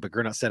Rumble too. But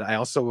Gernot said, "I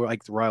also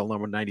like the Royal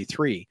Rumble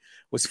 93.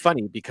 Was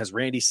funny because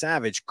Randy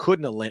Savage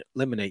couldn't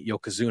eliminate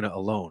Yokozuna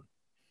alone.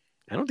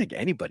 I don't think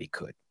anybody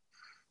could."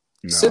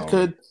 No. Sid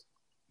could.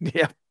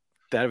 Yeah,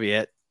 that'd be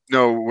it.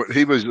 No,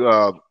 he was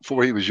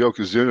before he was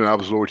Yokozuna, and I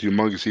was Lord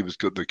Humongous. He was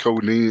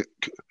the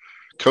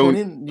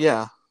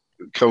Yeah.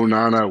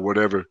 Konana,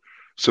 whatever,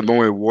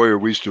 Samoan warrior.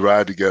 We used to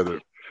ride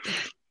together.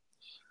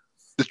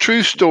 The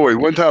true story,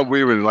 one time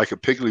we were in like a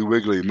Piggly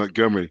Wiggly in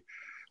Montgomery,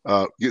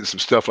 getting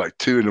some stuff like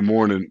 2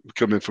 a.m,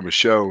 coming in from a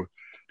show to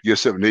get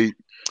something to eat.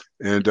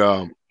 And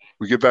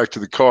we get back to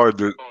the car.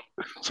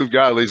 Some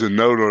guy leaves a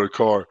note on the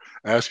car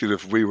asking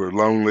if we were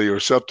lonely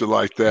or something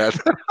like that.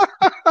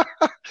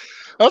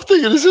 I'm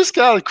thinking, is this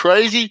guy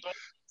crazy?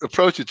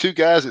 Approaching 2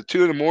 guys at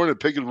 2 a.m,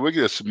 Piggly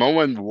Wiggly, a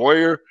Samoan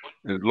warrior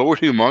and Lord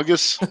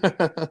Humongous.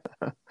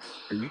 Are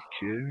you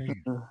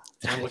kidding?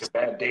 Sounds like a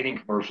bad dating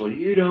commercial.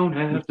 You don't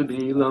have to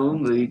be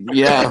lonely.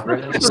 Yeah.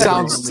 It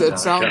sounds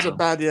a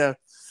bad, yeah.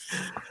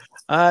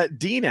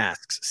 Dean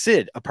asks,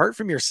 "Sid, apart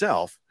from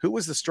yourself, who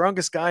was the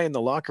strongest guy in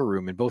the locker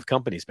room in both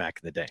companies back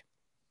in the day?"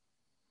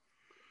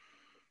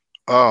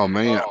 Oh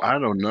man, I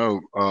don't know.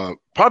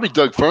 Probably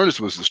Doug Furness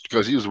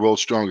because he was the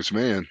world's strongest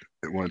man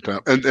at one time,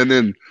 and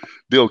then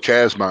Bill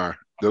Kazmaier.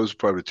 Those are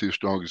probably the 2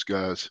 strongest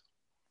guys.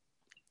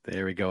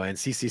 There we go. And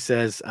CC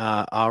says,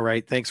 "All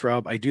right, thanks,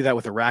 Rob. I do that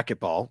with a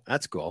racquetball.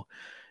 That's cool.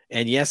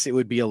 And yes, it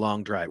would be a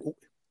long drive."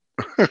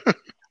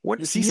 What,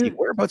 CC?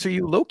 Whereabouts are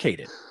you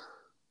located?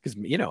 Because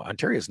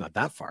Ontario's not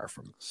that far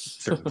from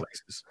certain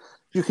places.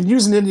 You can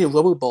use an Indian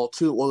rubber ball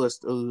too,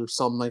 or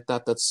something like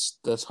that.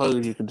 That's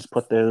hard. You can just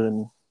put there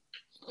and.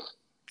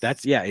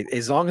 That's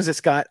as long as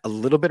it's got a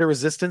little bit of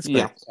resistance,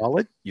 but it's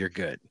solid, you're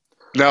good.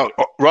 Now,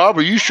 Rob,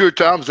 are you sure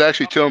Tom's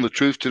actually telling the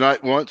truth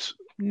tonight once?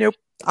 Nope.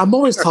 I'm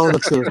always telling the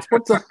truth.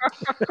 What the?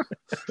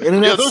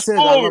 Those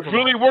pullovers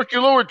really work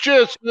your lower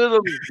chest. No,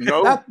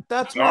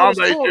 that's what I was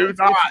told.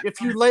 If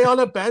you lay on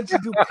a bench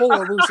and do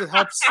pullovers, it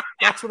helps.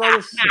 That's what I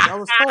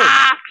was told.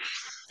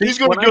 He's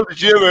going to go to the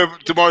gym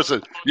tomorrow and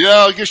say,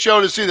 "Yeah, I just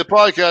showed to see the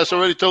podcast. I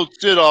already told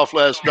Sid off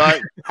last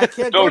night.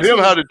 Told him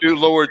how to do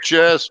lower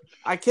chest.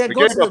 I can't I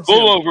go gave to a the gym.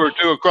 pullover or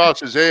 2 across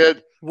his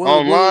head.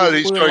 Online,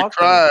 he started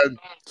crying.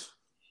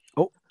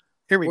 Oh,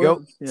 here we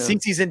go.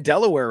 CC's in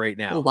Delaware right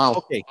now. Oh, wow.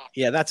 Okay.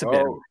 Yeah, that's a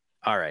bit.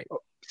 All right.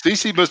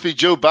 CC must be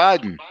Joe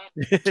Biden.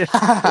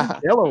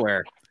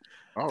 Delaware.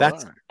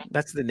 That's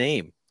the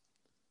name.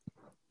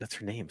 That's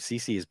her name.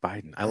 CC is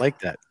Biden. I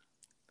like that.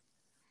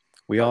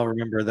 We all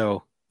remember,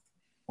 though.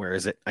 Where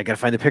is it? I got to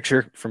find the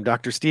picture from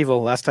Dr.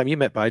 Stevel. Last time you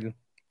met Biden.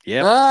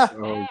 Yeah.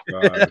 Oh,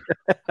 God.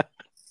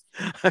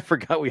 I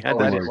forgot we had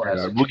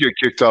that. We'll get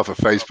kicked off of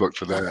Facebook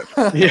for that.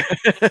 Yeah.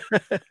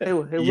 Hey,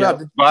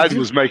 Rob, Biden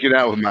was making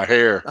out with my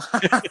hair.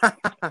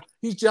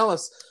 He's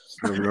jealous.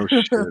 No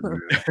shit, man.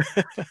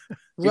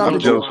 I'm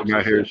jealous of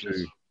my hair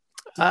too.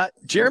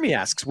 Jeremy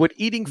asks, would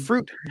eating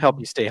fruit help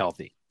you stay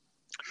healthy?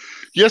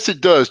 Yes,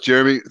 it does,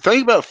 Jeremy.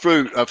 Think about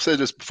fruit. I've said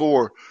this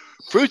before.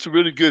 Fruit's a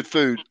really good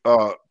food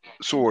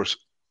source,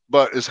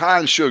 but it's high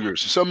in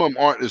sugars. Some of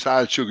them aren't as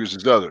high in sugars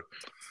as other.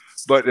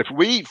 But if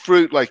we eat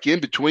fruit like in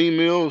between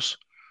meals,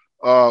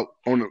 on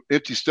an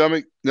empty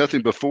stomach,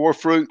 nothing before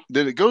fruit,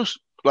 then it goes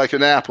like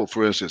an apple,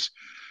 for instance.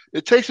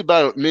 It takes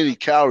about as many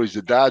calories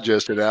to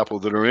digest an apple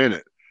that are in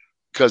it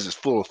because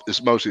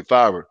it's mostly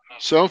fiber.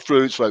 Some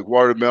fruits like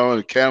watermelon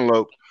and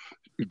cantaloupe,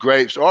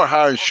 grapes are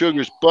higher in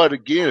sugars, but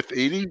again, if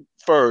eating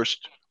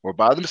first or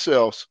by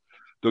themselves,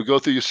 they'll go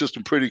through your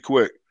system pretty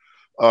quick.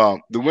 The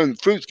when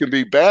fruits can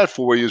be bad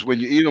for you is when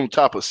you eat on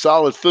top of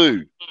solid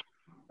food.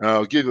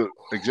 I'll give an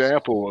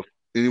example. If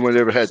anyone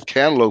ever had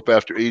cantaloupe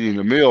after eating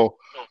a meal,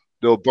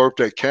 they'll burp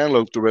that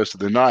cantaloupe the rest of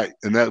the night.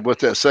 And that what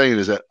that's saying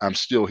is that I'm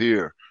still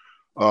here.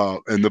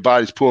 And the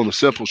body's pulling the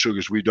simple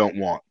sugars we don't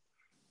want.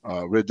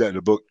 Read that in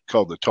a book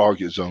called The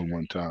Target Zone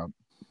one time.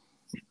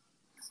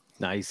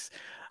 Nice.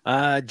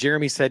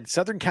 Jeremy said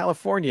Southern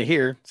California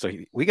here. So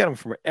we got them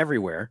from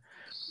everywhere.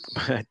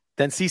 But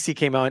then CC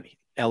came out.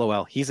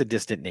 LOL. He's a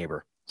distant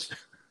neighbor.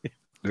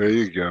 There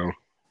you go.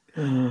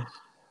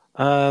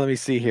 Let me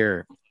see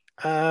here.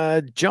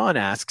 John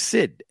asks,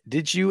 Sid,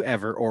 did you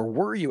ever or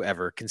were you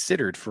ever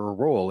considered for a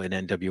role in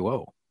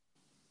NWO?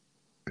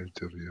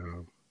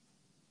 NWO.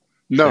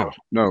 No.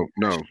 No.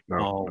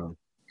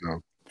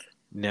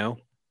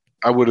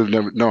 I would have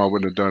never. No, I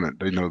wouldn't have done it.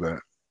 They know that.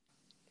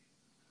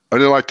 I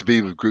didn't like to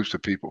be with groups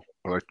of people.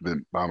 I like to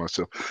be by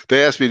myself.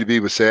 They asked me to be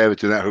with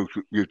Savage and that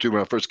group too.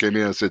 When I first came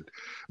in, I said,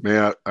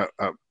 "Man, I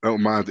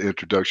don't mind the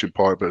introduction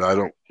part, but I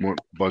don't want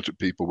a bunch of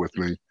people with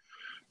me."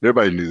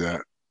 Everybody knew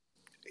that.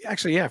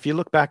 Actually, yeah. If you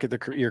look back at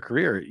your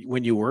career,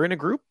 when you were in a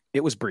group,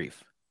 it was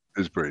brief. It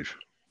was brief.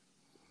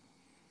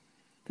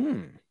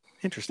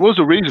 Interesting. What was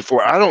the reason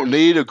for it? I don't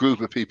need a group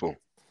of people.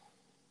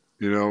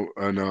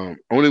 And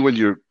only when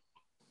you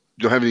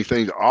don't have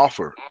anything to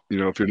offer.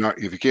 If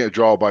you can't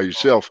draw by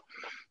yourself,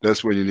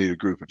 that's when you need a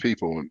group of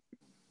people. And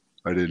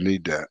I didn't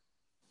need that.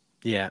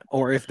 Yeah,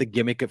 or if the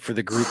gimmick for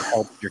the group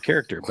helped your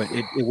character, but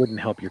it wouldn't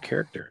help your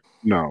character.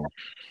 No.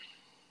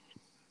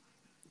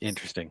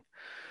 Interesting.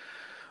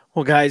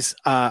 Well, guys,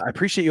 I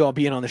appreciate you all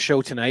being on the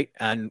show tonight,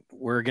 and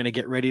we're going to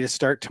get ready to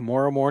start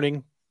tomorrow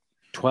morning.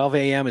 12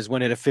 a.m. is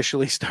when it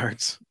officially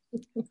starts.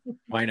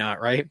 Why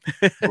not, right?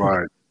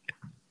 Right.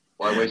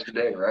 Why waste a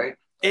day, right?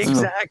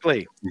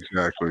 Exactly.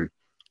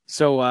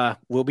 So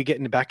we'll be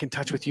getting back in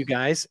touch with you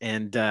guys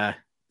and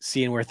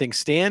seeing where things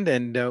stand,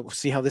 and we'll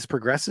see how this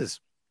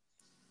progresses.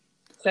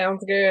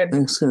 Sounds good.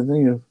 Thanks. Thank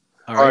you.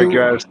 All right,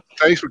 guys.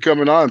 Thanks for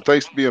coming on.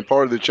 Thanks for being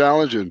part of the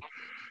challenge. And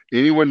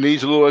anyone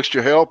needs a little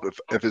extra help,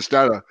 if it's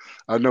not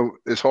I know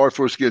it's hard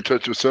for us to get in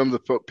touch with some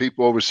of the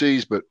people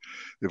overseas, but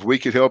if we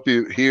can help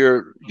you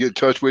here, get in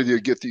touch with you,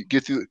 get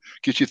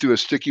you through a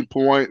sticking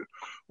point,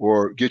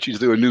 or get you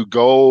through a new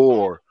goal,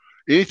 or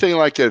anything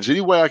like that. If there's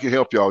any way I can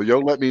help y'all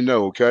let me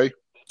know. Okay.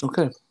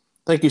 Okay.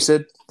 Thank you,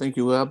 Sid. Thank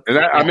you, Rob. And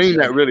I mean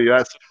that really.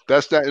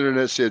 That's not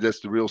internet Sid. That's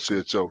the real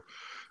Sid. So,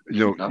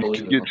 you can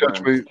get in touch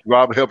with me.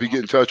 Rob will help you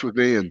get in touch with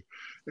me. And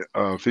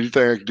if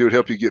anything I can do to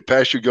help you get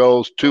past your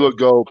goals to a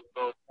goal,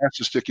 that's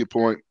the sticking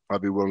point, I'll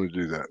be willing to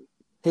do that.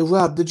 Hey,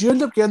 Rob, did you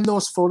end up getting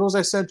those photos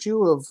I sent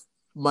you of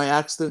my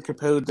accident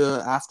compared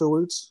to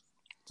afterwards?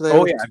 Yeah,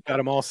 I've got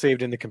them all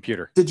saved in the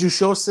computer. Did you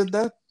show Sid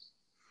that?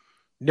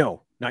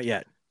 No, not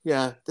yet.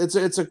 Yeah,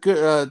 it's a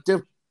good,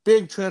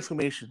 big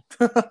transformation.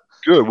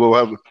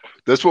 Good.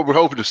 That's what we're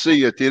hoping to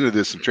see at the end of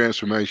this, some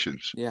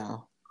transformations. Yeah.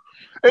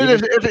 And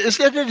it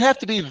doesn't have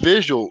to be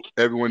visual,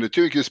 everyone. It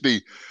can just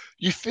be,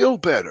 you feel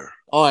better.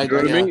 Oh, you know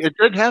what I mean? It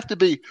doesn't have to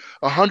be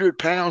 100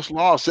 pounds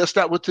lost. That's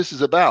not what this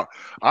is about.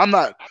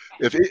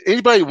 If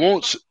anybody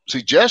wants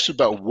suggestions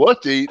about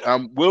what to eat,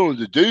 I'm willing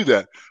to do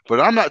that.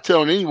 But I'm not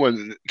telling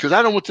anyone, because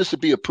I don't want this to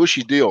be a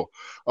pushy deal.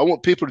 I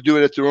want people to do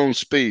it at their own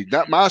speed,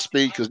 not my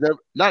speed, because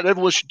not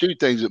everyone should do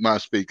things at my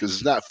speed because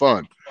it's not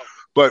fun.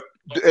 But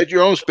at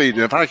your own speed.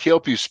 And if I can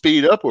help you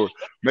speed up or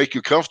make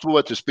you comfortable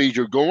at the speed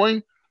you're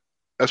going,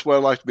 that's what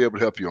I'd like to be able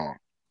to help you on.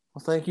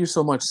 Well, thank you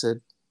so much,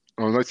 Sid.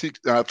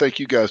 Thank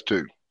you guys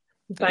too.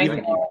 Thank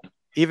you.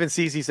 Even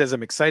Cece says,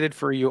 I'm excited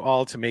for you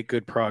all to make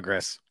good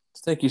progress.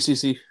 Thank you,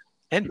 Cece.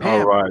 And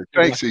Pam. All right.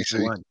 Thanks,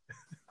 Cece.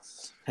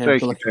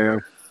 Thank you,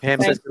 Pam.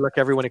 Pam says, good luck,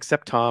 everyone,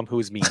 except Tom,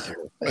 who's mean to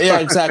her. Yeah,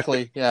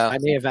 exactly. Yeah. I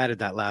may have added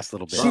that last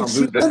little bit.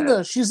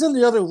 She's in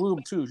the other room,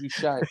 too. She's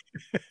shy.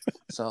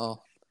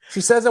 So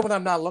she says that when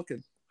I'm not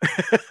looking.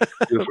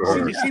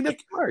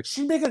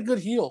 She'd make a good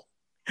heel.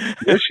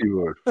 Yes, she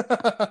would.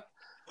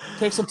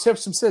 Take some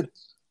tips from Sid.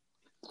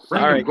 All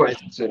right,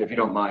 question, Sid, if you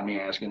don't mind me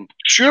asking.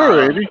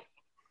 Sure, Andy.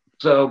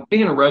 So,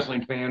 being a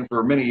wrestling fan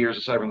for many years,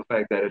 aside from the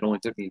fact that it only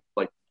took me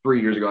like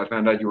 3 years ago, I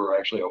found out you were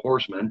actually a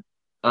horseman.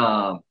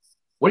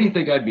 What do you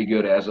think I'd be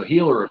good as, a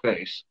heel or a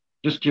face?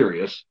 Just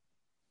curious.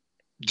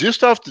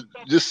 Just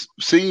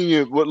seeing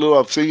you, what little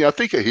I've seen you, I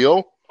think a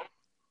heel.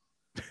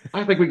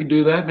 I think we can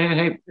do that, man.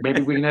 Hey,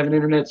 maybe we can have an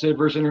Internet Sid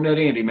versus Internet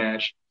Andy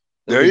match.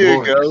 There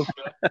you go.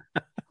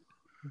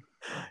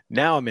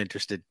 Now I'm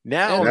interested.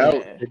 Now,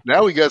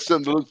 Now we got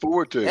something to look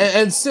forward to.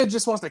 And Sid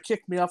just wants to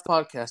kick me off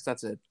podcast.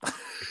 That's it.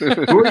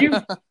 Who are you?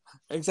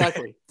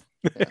 Exactly.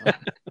 Yeah.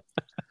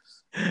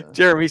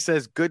 Jeremy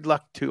says, "Good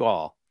luck to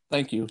all."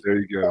 Thank you. There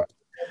you go.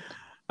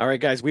 All right,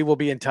 guys, we will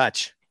be in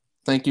touch.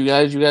 Thank you,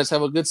 guys. You guys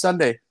have a good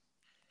Sunday.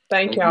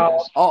 Thank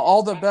y'all.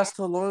 All the best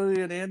to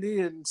Lori and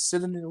Andy and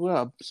Sid and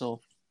Rob. So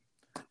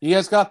you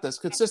guys got this.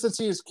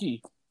 Consistency is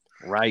key.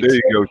 Right. There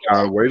you go,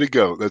 John. Way to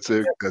go. That's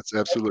it. That's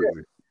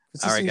absolutely.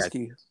 All right, Consistency is guys.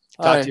 key.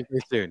 Talk to you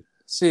very soon.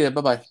 See ya.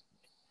 Bye-bye.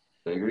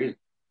 Agreed.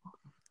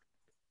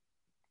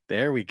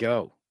 There we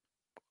go.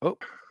 Oh,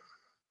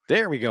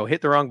 there we go.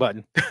 Hit the wrong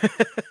button.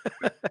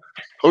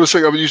 Hold a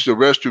second. I'm going to use the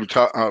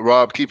restroom.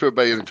 Rob, keep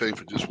everybody entertained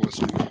for just 1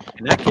 second.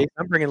 In that case,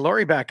 I'm bringing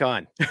Lori back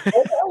on.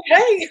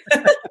 Okay.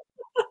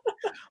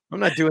 I'm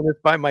not doing this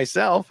by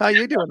myself. How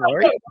you doing,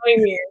 Lori?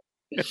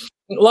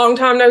 Long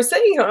time no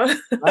see, huh?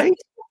 Right?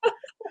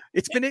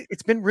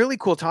 It's been really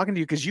cool talking to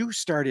you because you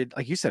started,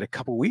 like you said, a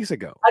couple weeks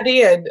ago. I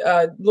did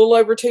a little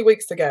over 2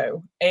 weeks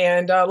ago.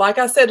 And like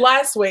I said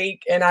last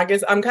week, and I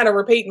guess I'm kind of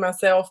repeating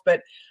myself,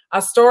 but I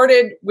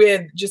started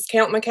with just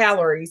counting the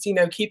calories,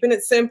 keeping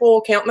it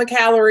simple, counting the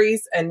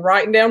calories and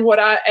writing down what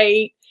I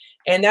ate.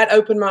 And that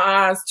opened my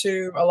eyes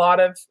to a lot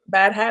of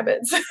bad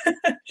habits.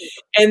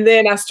 And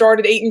then I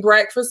started eating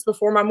breakfast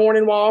before my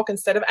morning walk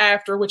instead of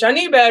after, which I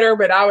knew better,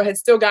 but I had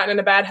still gotten in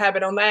a bad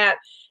habit on that.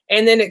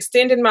 And then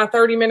extended my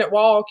 30-minute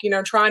walk,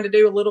 trying to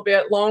do a little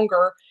bit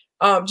longer,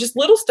 just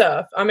little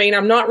stuff. I mean,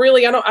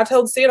 I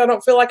told Sid, I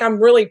don't feel like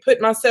I'm really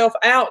putting myself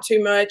out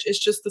too much. It's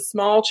just the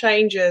small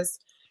changes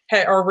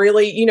are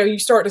really, you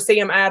start to see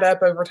them add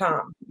up over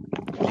time.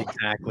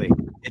 Exactly.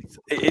 It's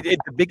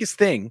the biggest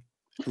thing,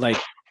 like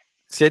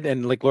Sid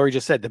and like Lori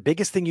just said, the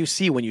biggest thing you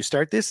see when you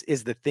start this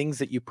is the things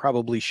that you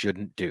probably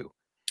shouldn't do.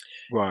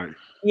 Right.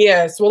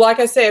 Yes. Well, like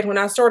I said, when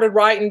I started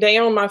writing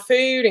down my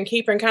food and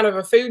keeping kind of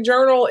a food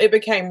journal, it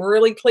became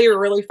really clear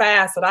really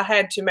fast that I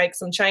had to make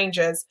some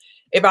changes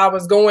if I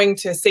was going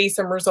to see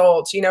some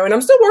results, and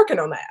I'm still working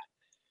on that.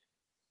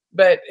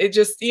 But it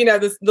just,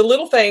 the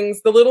little things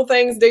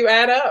do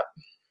add up.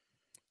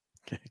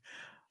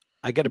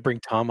 I got to bring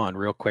Tom on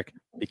real quick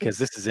because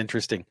this is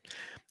interesting.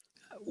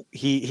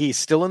 He's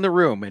still in the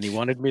room and he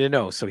wanted me to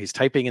know. So he's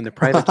typing in the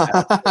private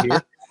chat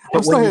here.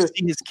 But when you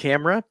see his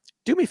camera,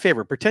 do me a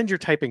favor, pretend you're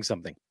typing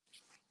something.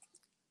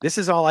 This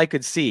is all I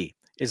could see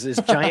is this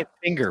giant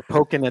finger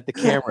poking at the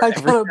camera.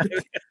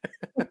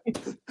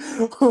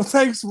 Oh,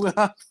 thanks,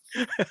 Rob.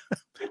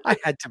 I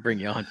had to bring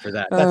you on for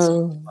that. That's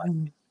so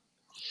fun.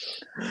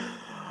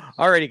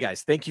 All righty,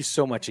 guys. Thank you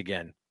so much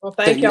again. Well,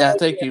 thank you. Yeah,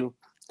 thank you.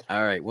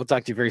 All right. We'll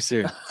talk to you very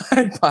soon.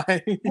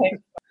 Bye.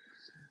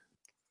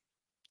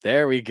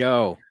 There we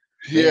go.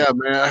 Yeah,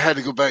 man. I had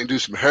to go back and do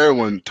some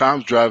heroin.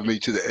 Tom's driving me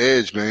to the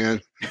edge,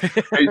 man.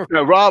 Hey,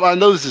 now, Rob, I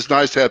know this is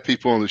nice to have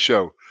people on the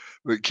show,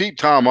 but keep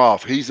Tom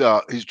off. He's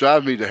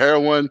driving me to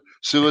heroin,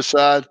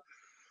 suicide.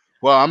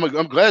 Well,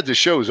 I'm glad the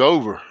show's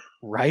over.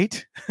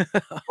 Right?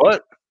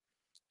 What?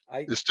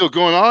 It's still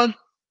going on?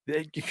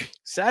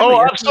 Sadly,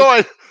 I'm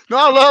sorry. No,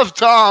 I love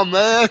Tom,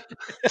 man.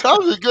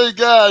 Tom's a good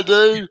guy,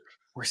 dude.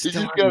 He's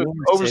just got an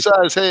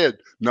oversized head.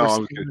 No,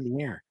 I'm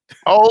kidding.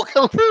 Oh,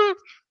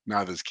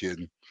 not just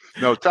kidding.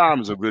 No,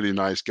 Tom is a really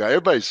nice guy.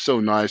 Everybody's so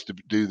nice to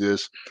do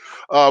this.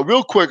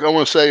 Real quick, I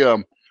want to say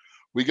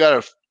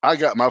I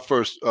got my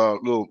first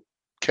little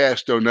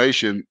cash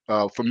donation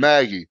from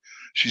Maggie.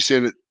 She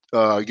sent it,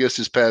 I guess,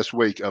 this past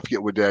week. I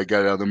forget what day I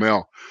got it out of the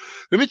mail.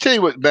 Let me tell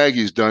you what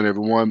Maggie's done,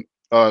 everyone.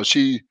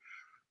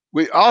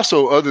 We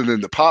also, other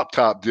than the Pop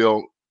Top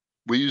deal,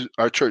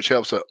 our church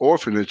helps an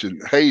orphanage in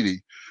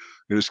Haiti.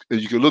 And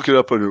you can look it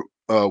up on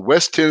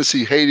West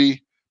Tennessee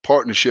Haiti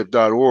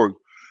Partnership.org.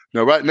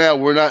 Now, right now,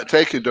 we're not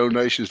taking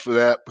donations for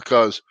that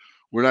because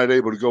we're not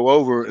able to go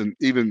over, and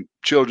even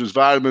children's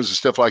vitamins and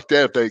stuff like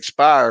that, if they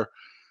expire,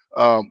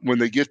 when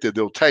they get there,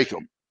 they'll take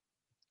them.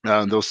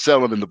 And they'll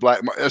sell them in the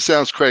black market. That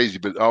sounds crazy,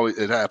 but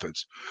it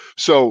happens.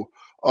 So,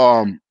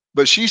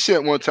 but she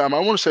sent one time, I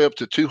want to say up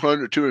to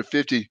 200,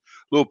 250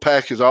 little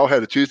packages. All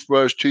had a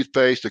toothbrush,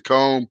 toothpaste, a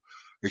comb,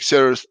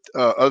 etc.,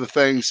 other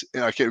things.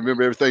 And I can't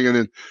remember everything. And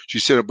then she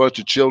sent a bunch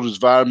of children's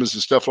vitamins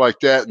and stuff like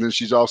that. And then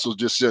she's also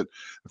just sent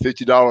a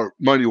 $50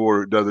 money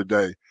order the other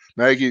day.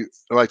 Maggie,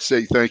 I'd like to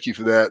say thank you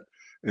for that.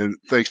 And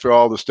thanks for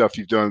all the stuff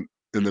you've done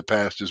in the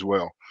past as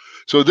well.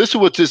 So this is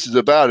what this is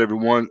about,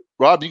 everyone.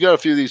 Rob, you got a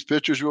few of these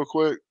pictures real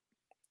quick?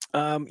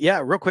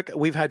 Yeah, real quick.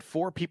 We've had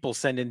 4 people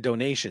send in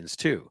donations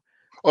too.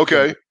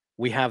 Okay. So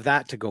we have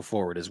that to go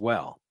forward as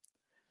well.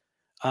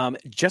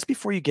 Just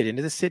before you get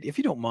into this, Sid, if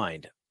you don't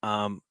mind,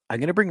 I'm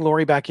going to bring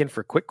Lori back in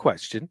for a quick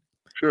question.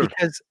 Sure.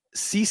 Because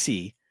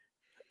Cece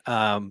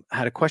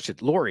had a question.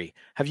 Lori,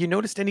 have you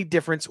noticed any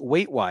difference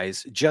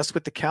weight-wise just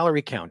with the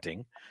calorie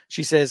counting?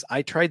 She says,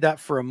 I tried that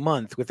for a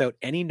month without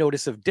any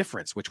notice of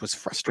difference, which was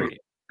frustrating.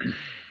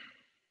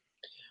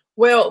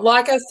 Well,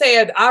 like I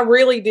said, I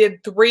really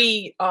did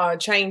 3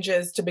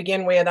 changes to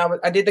begin with.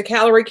 I did the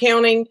calorie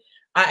counting.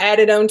 I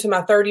added on to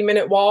my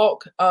 30-minute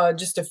walk,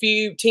 just a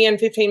few 10,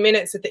 15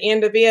 minutes at the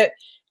end of it.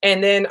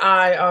 And then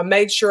I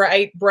made sure I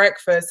ate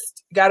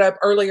breakfast, got up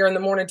earlier in the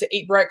morning to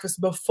eat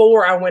breakfast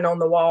before I went on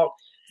the walk.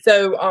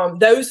 So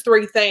those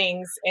 3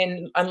 things,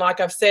 and like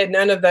I've said,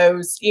 none of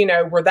those,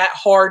 were that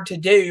hard to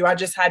do. I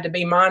just had to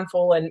be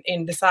mindful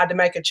and decide to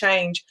make a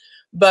change.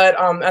 But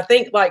I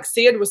think like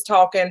Sid was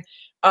talking,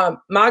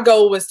 my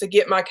goal was to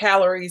get my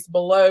calories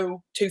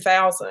below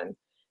 2,000.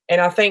 And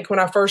I think when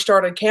I first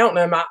started counting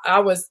them, I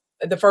was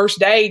the first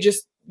day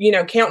just,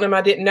 counting them,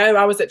 I didn't know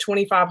I was at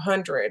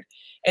 2,500.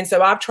 And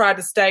so I've tried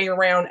to stay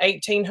around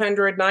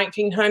 1,800,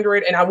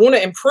 1,900, and I want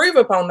to improve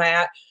upon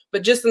that.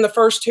 But just in the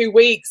first 2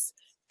 weeks,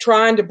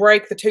 trying to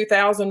break the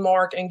 2,000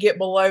 mark and get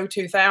below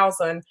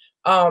 2,000,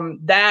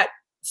 that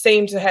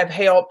seemed to have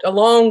helped,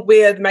 along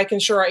with making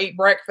sure I eat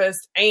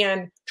breakfast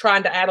and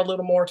trying to add a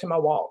little more to my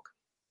walk.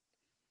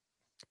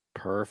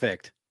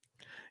 Perfect.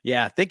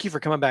 Yeah, thank you for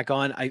coming back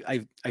on.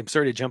 I'm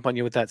sorry to jump on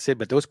you with that, Sid,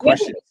 but those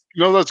questions.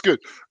 No, that's good.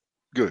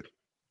 Good.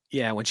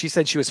 Yeah, when she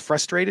said she was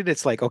frustrated,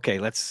 it's like, okay,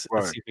 let's see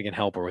if we can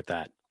help her with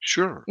that.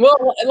 Sure. Well,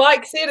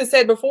 like Sid has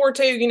said before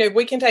too, if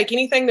we can take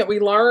anything that we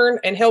learn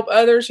and help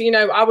others,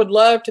 I would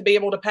love to be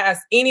able to pass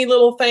any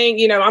little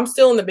thing. I'm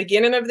still in the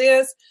beginning of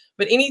this,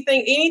 but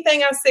anything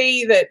I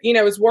see that,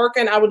 is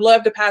working, I would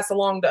love to pass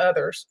along to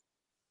others.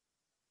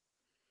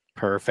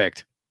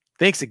 Perfect.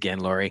 Thanks again,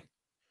 Lori.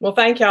 Well,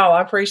 thank y'all.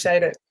 I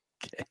appreciate it.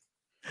 Okay.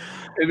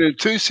 And then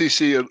too,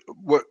 CC,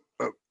 what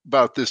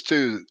about this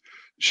too?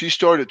 She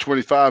started at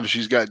 25 and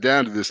she's got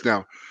down to this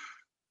now.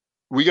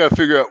 We got to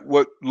figure out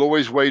what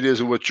Lori's weight is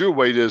and what your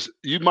weight is.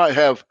 You might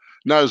have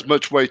not as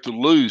much weight to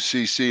lose,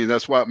 CC, and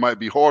that's why it might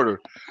be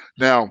harder.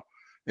 Now,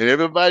 and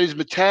everybody's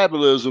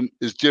metabolism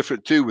is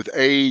different too with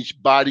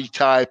age, body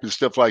type, and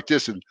stuff like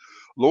this. And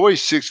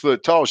Lori's 6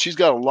 foot tall. She's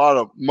got a lot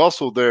of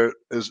muscle there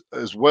as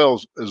well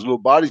as a little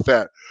body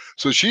fat.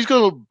 So she's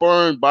going to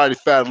burn body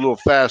fat a little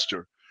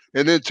faster.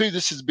 And then too,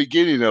 this is the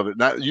beginning of it.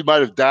 Now, you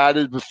might have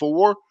dieted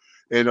before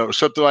and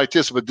something like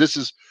this, but this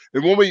is,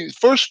 and when we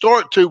first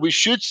start to, we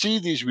should see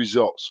these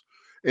results.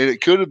 And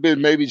it could have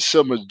been maybe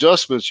some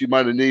adjustments you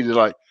might have needed,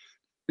 like,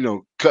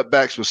 cut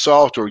back some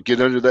salt or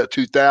get under that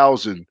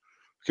 2,000.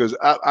 Because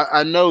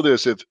I know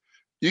this, if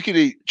you can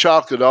eat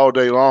chocolate all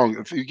day long,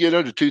 if you get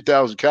under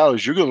 2,000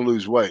 calories, you're going to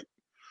lose weight.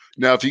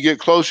 Now, if you get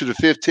closer to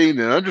 15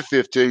 and under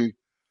 15,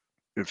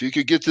 if you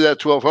could get to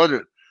that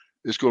 1,200,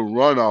 it's going to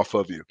run off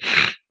of you,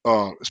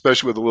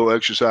 especially with a little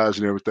exercise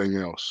and everything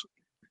else.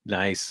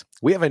 Nice.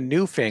 We have a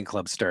new fan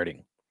club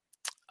starting.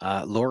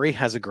 Lori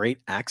has a great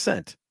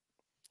accent.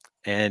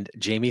 And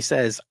Jamie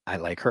says, I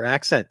like her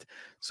accent.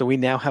 So we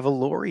now have a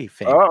Lori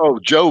fan. Oh,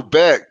 Joe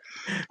Beck.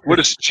 What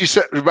is she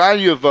said?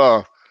 Remind you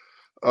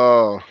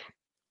of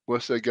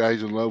what's that guy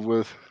he's in love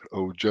with?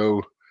 Oh,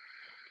 Joe.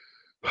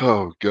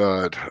 Oh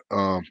God.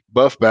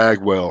 Buff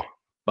Bagwell.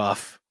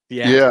 Buff.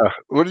 Yeah. Yeah.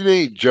 What do you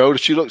mean, Joe?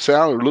 Does she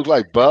look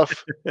like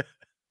Buff?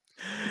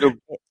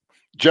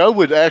 Joe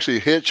would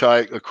actually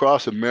hitchhike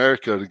across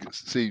America to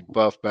see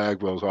Buff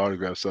Bagwell's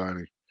autograph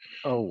signing.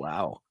 Oh,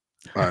 wow.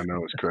 I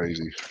know, it's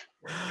crazy.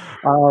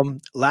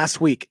 Last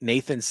week,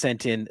 Nathan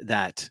sent in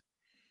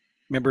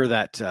remember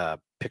that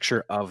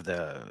picture of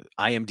the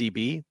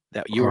IMDb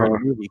that you were in a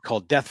movie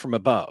called Death from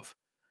Above.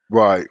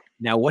 Right.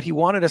 Now, what he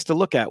wanted us to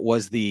look at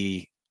was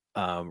the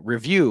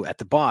review at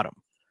the bottom.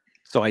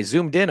 So I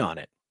zoomed in on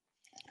it.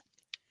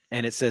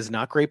 And it says,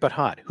 not great, but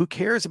hot. Who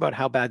cares about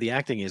how bad the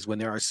acting is when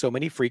there are so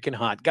many freaking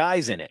hot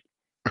guys in it?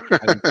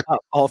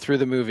 All through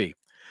the movie.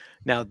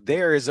 Now,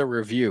 there is a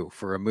review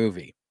for a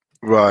movie.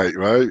 Right.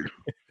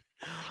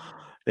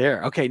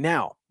 There. Okay,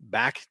 now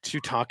back to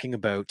talking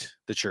about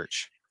the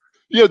church.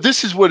 Yeah,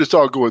 this is what it's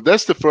all going.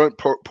 That's the front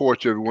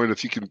porch, everyone.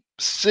 If you can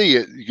see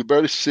it, you can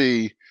barely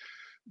see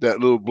that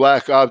little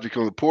black object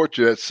on the porch.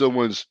 That's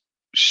someone's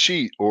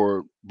sheet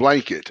or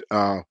blanket.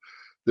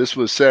 This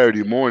was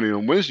Saturday morning.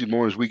 On Wednesday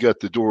mornings, we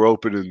got the door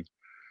open and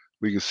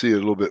we can see it a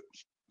little bit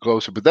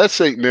closer. But that's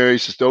St.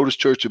 Mary's. It's the oldest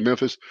church in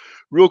Memphis.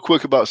 Real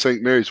quick about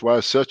St. Mary's, why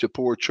it's such a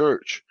poor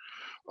church.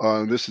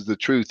 This is the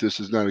truth.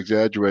 This is not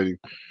exaggerating.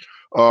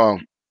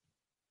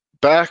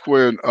 Back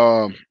when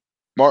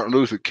Martin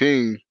Luther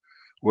King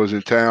was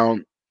in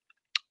town,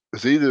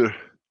 it's either,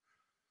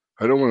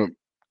 I don't want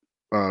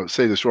to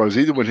say this wrong, it's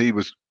either when he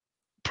was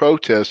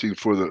protesting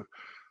for the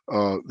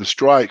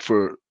strike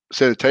for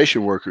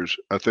sanitation workers,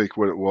 I think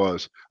what it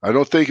was. I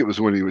don't think it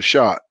was when he was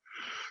shot.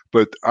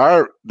 But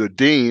the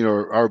dean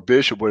or our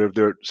bishop, whatever,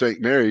 there at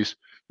St. Mary's,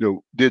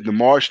 did the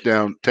march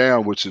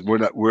downtown, which is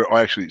we're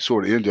actually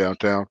sort of in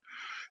downtown.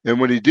 And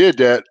when he did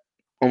that,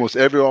 almost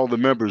all the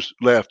members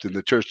left, and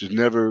the church has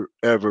never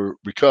ever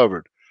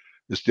recovered.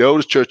 It's the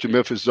oldest church in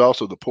Memphis. It's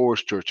also the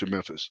poorest church in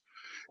Memphis,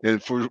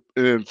 and for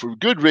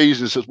good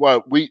reasons. That's why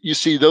you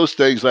see those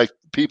things like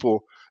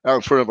people out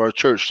in front of our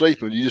church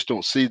sleeping. You just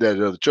don't see that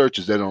at other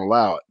churches. They don't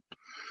allow it.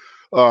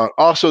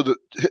 Also, the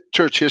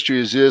church history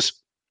is this: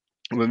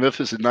 when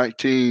Memphis in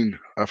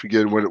I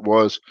forget when it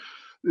was,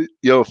 the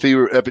yellow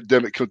fever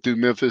epidemic come through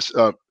Memphis.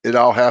 It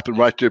all happened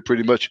right there,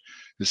 pretty much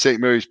in St.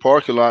 Mary's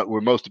parking lot,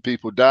 where most of the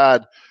people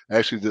died.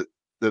 Actually,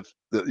 the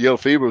yellow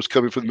fever was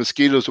coming from the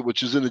mosquitoes,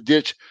 which is in a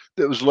ditch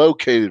that was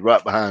located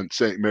right behind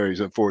St. Mary's,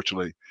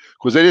 unfortunately,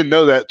 because they didn't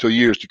know that till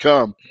years to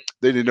come.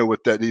 They didn't know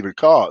what that even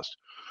caused.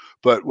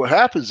 But what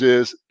happens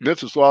is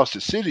Memphis lost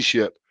its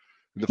cityship,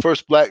 and the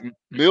first black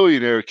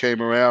millionaire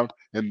came around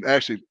and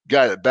actually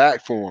got it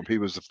back for him. He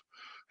was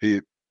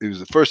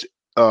the first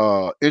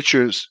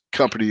insurance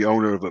company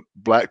owner of a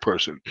black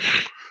person.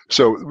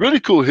 So really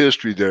cool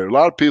history there. A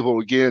lot of people,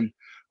 again,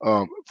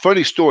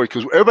 funny story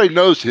because everybody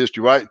knows the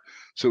history, right?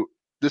 So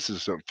this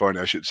is something funny.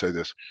 I shouldn't say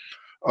this.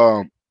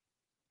 Well,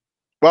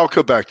 I'll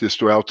come back to this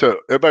story. I'll tell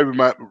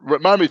everybody.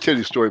 Remind me to tell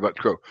you a story about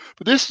the crow.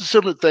 But this is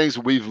some of the things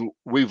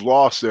we've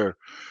lost there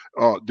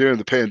during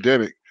the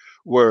pandemic.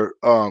 Where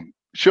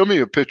show me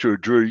a picture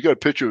of Drew. You got a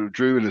picture of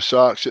Drew in his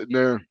socks sitting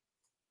there.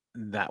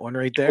 That one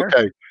right there.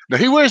 Okay. Now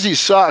he wears these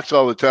socks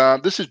all the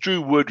time. This is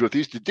Drew Woodruff.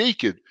 He's the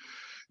deacon.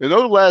 And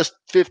over the last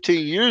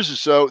 15 years or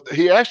so,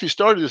 he actually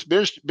started this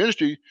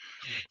ministry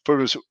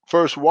from his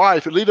first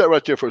wife. And leave that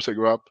right there for a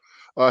second, Rob.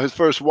 His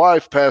first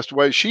wife passed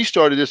away. She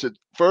started this at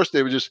first.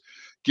 They were just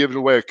giving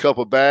away a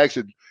couple of bags,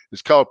 and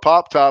it's called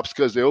Pop Tops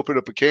because they open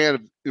up a can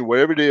of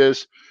whatever it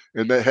is,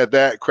 and they had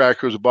that,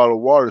 crackers, a bottle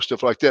of water,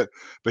 stuff like that.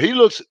 But he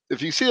looks,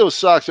 if you see those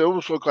socks, they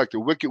almost look like the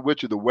Wicked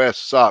Witch of the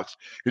West socks.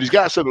 And he's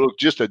got some that look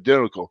just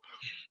identical.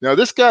 Now,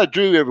 this guy,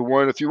 Drew,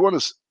 everyone, if you want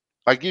to,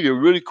 I give you a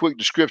really quick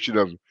description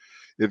of him.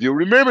 If you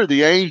remember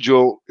the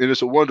angel in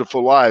It's a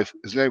Wonderful Life,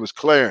 his name was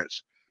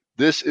Clarence.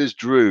 This is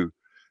Drew.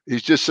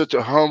 He's just such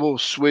a humble,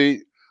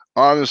 sweet,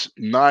 honest,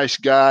 nice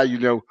guy. You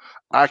know,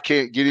 I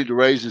can't get him to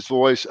raise his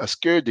voice. I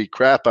scared the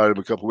crap out of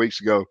him a couple of weeks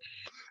ago,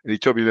 and he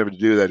told me never to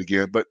do that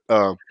again. But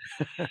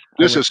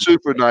this is a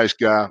super nice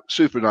guy.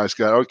 Super nice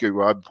guy. Okay,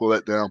 Rob, pull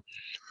that down.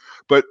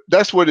 But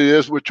that's what it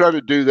is. We're trying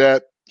to do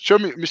that. Show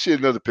me. Let me see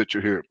another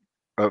picture here.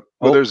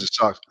 There's the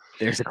socks.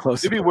 There's a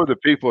close. Maybe one of the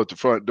people at the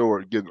front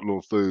door getting a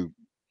little food.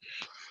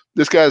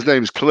 This guy's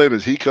name is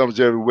Clemens. He comes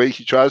every week.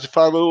 He tries to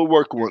find a little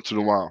work once in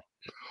a while.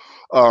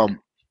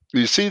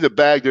 You see the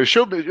bag there.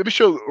 Let me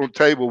show on the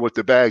table what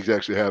the bags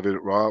actually have in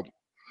it, Rob.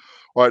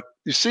 All right.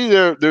 You see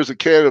there's a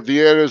can of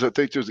Viennas. I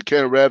think there's a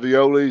can of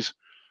raviolis,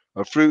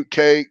 a fruit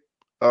cake,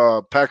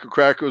 pack of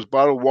crackers,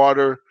 bottle of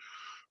water.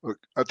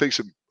 I think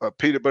some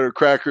peanut butter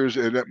crackers,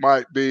 and it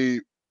might be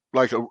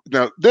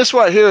now this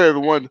right here,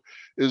 everyone,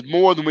 is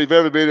more than we've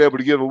ever been able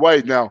to give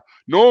away. Now,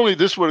 normally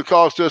this would have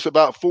cost us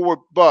about $4.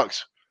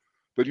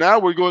 But now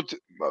we're going to,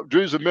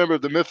 Drew's a member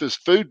of the Memphis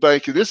Food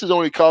Bank, and this might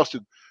only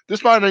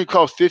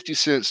cost 50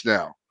 cents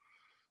now.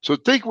 So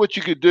think what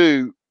you could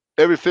do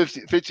every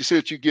 50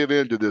 cents you give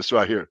into this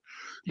right here.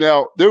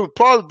 Now, there would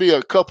probably be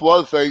a couple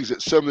other things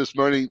that some of this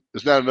money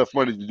is not enough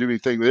money to do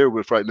anything there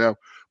with right now.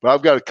 But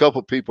I've got a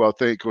couple people I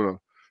think going to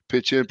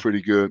pitch in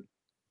pretty good.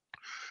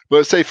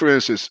 But say, for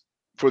instance,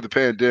 for the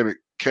pandemic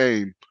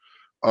came,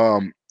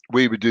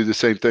 we would do the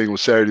same thing on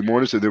Saturday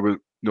mornings, and there were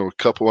a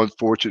couple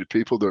unfortunate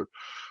people that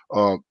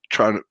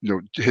trying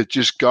to, had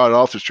just got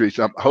off the streets.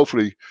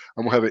 Hopefully,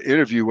 I'm gonna have an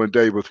interview one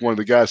day with one of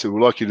the guys that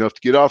were lucky enough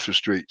to get off the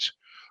streets.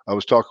 I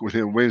was talking with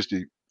him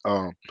Wednesday.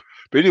 But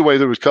anyway,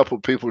 there was a couple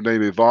of people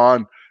named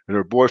Yvonne and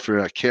her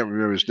boyfriend. I can't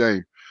remember his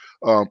name.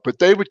 But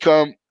they would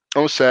come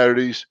on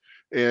Saturdays,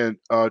 and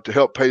to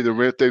help pay the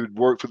rent, they would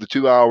work for the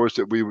 2 hours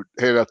that we would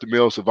hand out the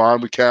meals.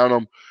 Yvonne would count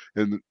them,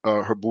 and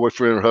her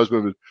boyfriend, her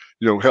husband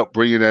would, help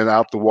bring in and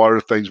out the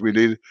water, things we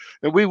needed.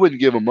 And we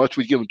wouldn't give them much.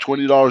 We'd give them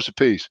 $20 a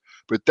piece.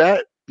 But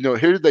that,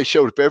 here they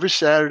showed up every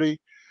Saturday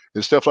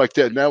and stuff like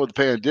that. Now with the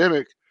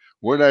pandemic,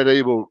 we're not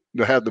able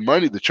to have the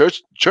money. The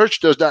church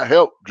does not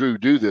help Drew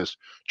do this.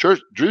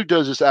 Drew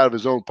does this out of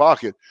his own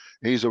pocket.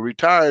 And he's a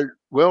retired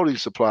welding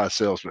supply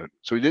salesman,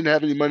 so he didn't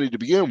have any money to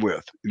begin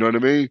with. You know what I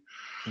mean?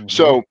 Mm-hmm.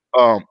 So,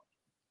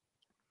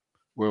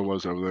 where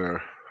was I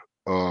there?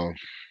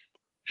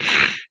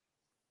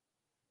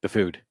 The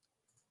food.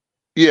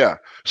 Yeah.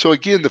 So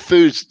again, the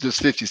food's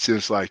just 50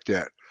 cents like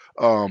that.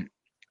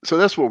 So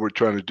that's what we're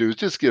trying to do, is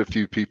just get a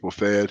few people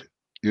fed,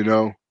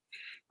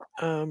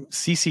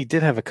 CC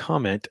did have a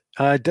comment.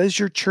 Does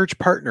your church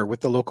partner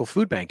with the local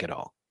food bank at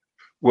all?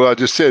 Well, I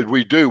just said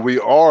we do. We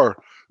are.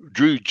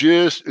 Drew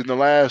just in the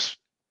last,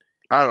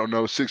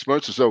 6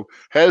 months or so,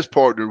 has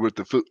partnered with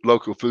the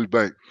local food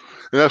bank.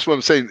 And that's what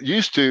I'm saying.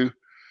 Used to,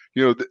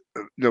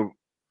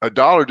 a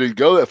dollar didn't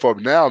go that far.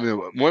 But now,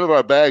 one of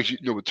our bags,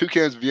 with 2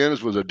 cans of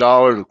Viennas was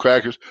 $1 and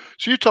crackers.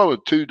 So you're talking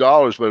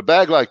 $2, but a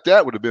bag like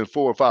that would have been $4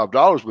 or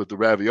 $5 with the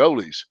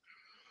raviolis.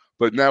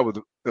 But now with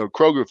the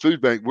Kroger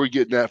Food Bank, we're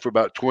getting that for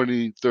about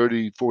 20,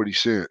 30, 40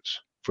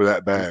 cents for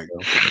that bag.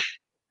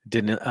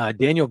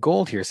 Daniel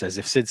Gold here says,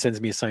 if Sid sends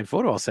me a signed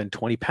photo, I'll send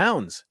 20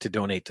 pounds to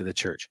donate to the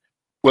church.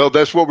 Well,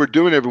 that's what we're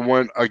doing,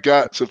 everyone. I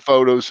got some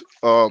photos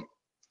right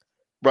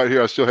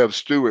here. I still have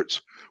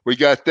Stewart's. We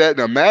got that.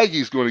 Now,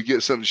 Maggie's going to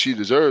get something she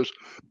deserves.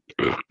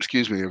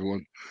 Excuse me,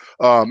 everyone.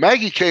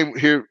 Maggie came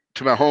here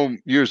to my home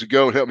years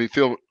ago and helped me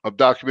film a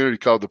documentary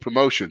called The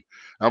Promotion.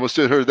 I'm going to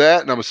send her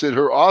that, and I'm going to send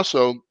her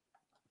also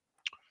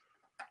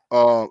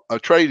a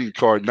trading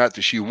card. Not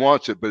that she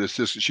wants it, but it's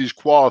just she's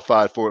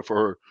qualified for it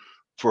for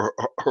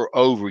her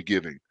over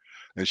giving.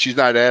 And she's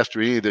not asked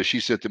for any of this. She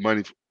sent the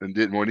money and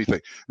didn't want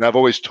anything. And I've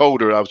always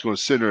told her I was going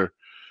to send her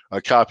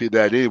a copy of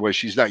that anyway.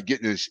 She's not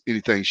getting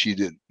anything she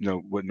didn't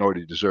wouldn't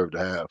already deserve to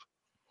have.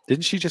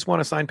 Didn't she just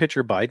want a signed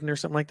picture of Biden or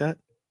something like that?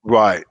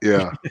 Right.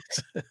 Yeah. That's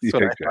Yeah,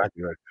 what I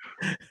exactly.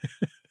 Right.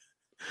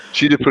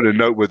 She did put a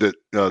note with it.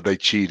 They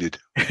cheated.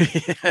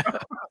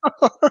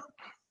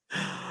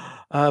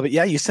 But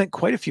yeah, you sent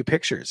quite a few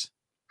pictures.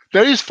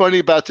 That is funny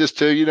about this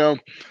too.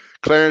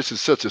 Clarence is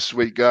such a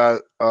sweet guy.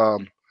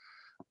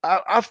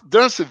 I've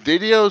done some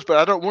videos, but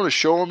I don't want to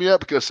show them yet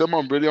because some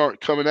of them really aren't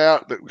coming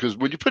out. Because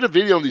when you put a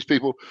video on these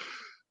people,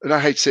 and I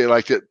hate to say it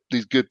like that,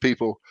 these good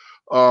people,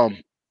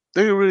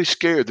 they're really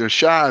scared. They're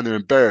shy and they're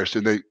embarrassed,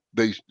 and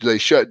they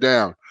shut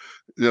down.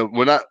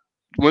 When I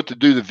went to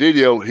do the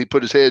video, he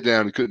put his head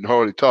down and couldn't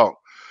hardly talk.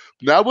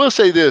 Now, I will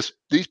say this.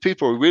 These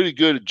people are really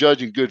good at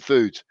judging good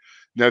foods.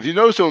 Now, if you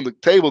notice on the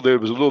table, there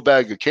was a little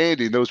bag of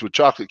candy, and those were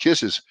chocolate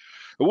kisses.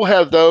 And we'll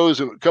have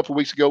those. A couple of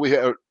weeks ago, we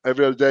had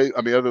every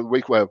other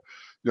week, we'll have,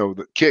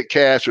 the Kit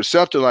Kats or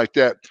something like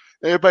that.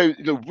 And everybody,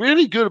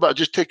 really good about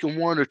just taking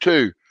one or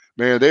two.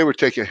 Man, they were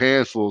taking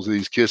handfuls of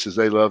these kisses.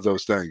 They love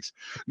those things.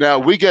 Now,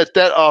 we get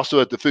that also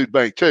at the food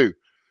bank, too.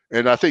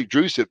 And I think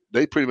Drew said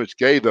they pretty much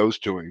gave those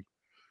to him,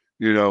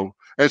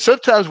 And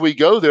sometimes we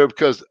go there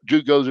because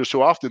Drew goes there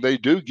so often, they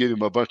do give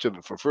him a bunch of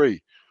it for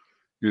free,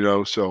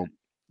 So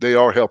they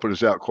are helping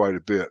us out quite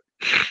a bit.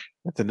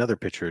 That's another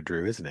picture of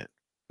Drew, isn't it?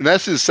 And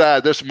that's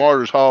inside. That's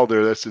Martyrs Hall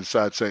there. That's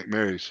inside St.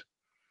 Mary's.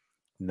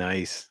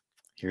 Nice.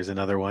 Here's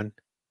another one.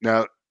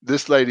 Now,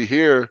 this lady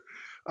here,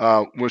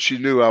 when she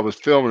knew I was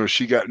filming her,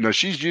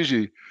 she's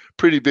usually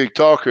pretty big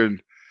talker,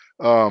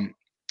 and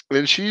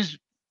she's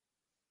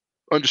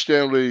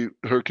understandably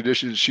her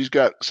condition. She's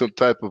got some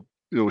type of,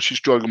 she's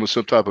struggling with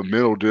some type of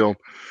mental deal.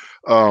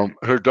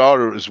 Her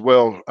daughter as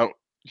well.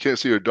 You can't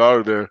see her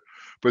daughter there,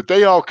 but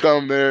they all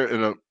come there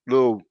in a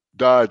little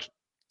Dodge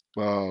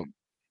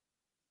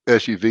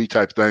SUV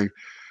type thing,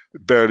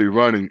 barely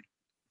running.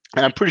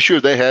 And I'm pretty sure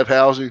they have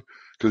housing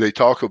because they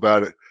talk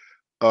about it.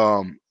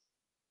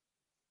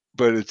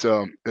 But it's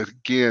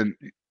again,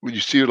 when you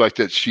see her like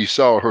that, she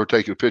saw her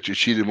taking a picture.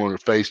 She didn't want her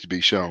face to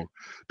be shown.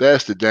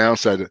 That's the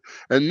downside.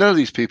 And none of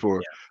these people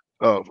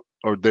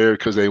are there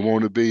because they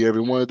want to be.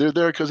 Everyone, they're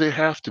there because they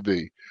have to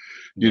be.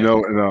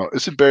 And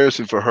it's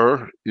embarrassing for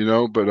her.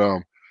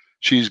 But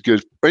she's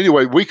good.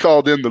 Anyway, we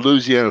call them the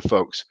Louisiana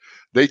folks.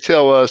 They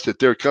tell us that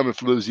they're coming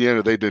from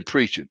Louisiana. They've been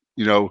preaching.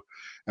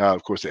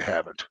 Of course they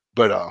haven't.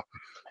 But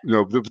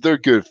they're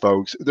good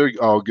folks. They're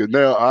all good.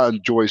 Now I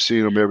enjoy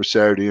seeing them every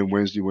Saturday and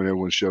Wednesday when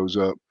everyone shows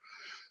up.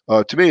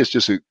 To me, it's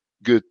just a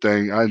good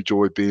thing. I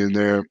enjoy being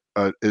there.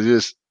 It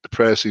is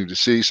depressing to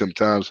see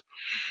sometimes.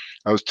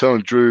 I was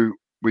telling Drew,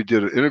 we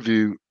did an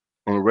interview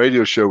on a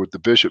radio show with the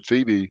Bishop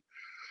Phoebe a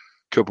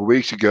couple of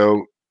weeks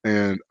ago,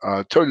 and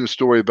I told him the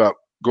story about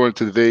going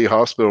to the VA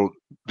hospital,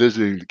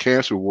 visiting the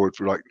cancer ward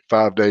for like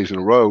 5 days in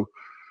a row.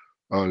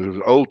 There was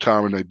an old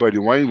timer named Buddy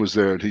Wayne was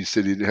there, and he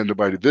said he didn't have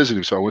nobody to visit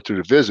him, so I went there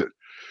to visit.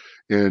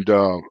 And,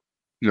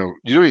 you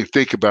don't even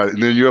think about it.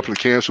 And then you're up in the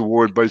cancer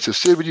ward, and Buddy says,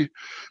 Sid, would you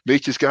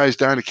meet this guy who's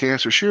dying of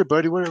cancer? Sure,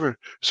 buddy, whatever.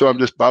 So I'm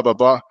just blah, blah,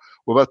 blah.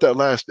 Well, about that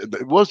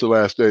it was the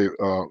last day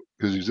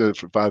because he was in it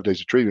for 5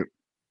 days of treatment.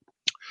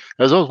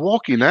 As I was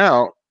walking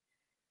out,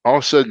 all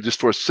of a sudden, just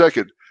for a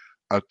second,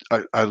 I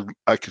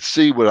could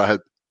see what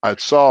I'd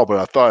saw, but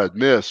I thought I'd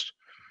missed.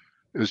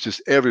 It was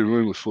just every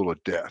room was full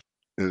of death.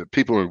 And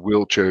people in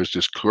wheelchairs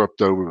just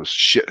corrupt over with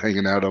shit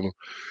hanging out of them.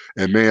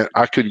 And man,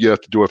 I couldn't get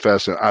out the door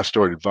fast enough. I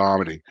started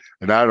vomiting,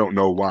 and I don't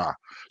know why.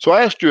 So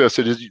I asked Drew, I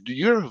said, do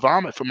you ever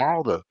vomit from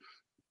all the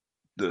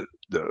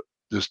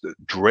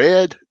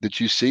dread that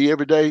you see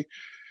every day?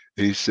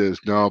 He says,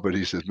 no, but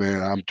he says,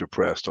 man, I'm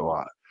depressed a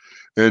lot.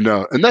 And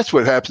that's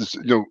what happens.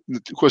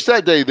 Of course,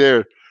 that day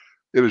there,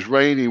 it was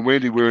rainy,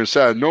 windy. We were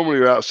inside. Normally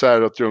we're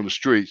outside up there on the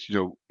streets,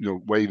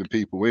 waving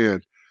people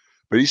in.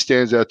 But he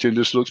stands out there and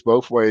just looks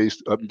both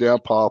ways, up and down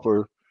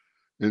Poplar,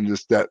 and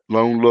just that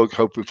lone look,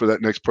 hoping for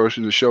that next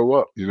person to show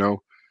up,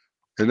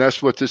 And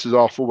that's what this is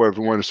all for,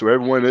 everyone. So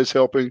everyone is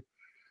helping,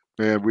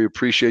 man. We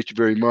appreciate you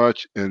very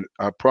much, and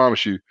I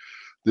promise you,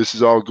 this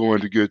is all going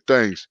to good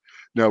things.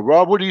 Now,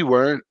 Rob, what are you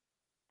wearing?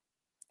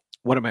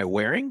 What am I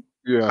wearing?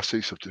 Yeah, I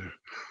see something.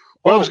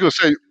 Well, I was going to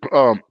say,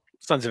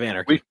 Sons of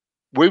Anarchy.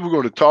 We were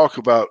going to talk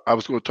about. I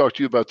was going to talk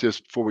to you about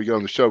this before we got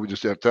on the show. We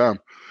just didn't have time.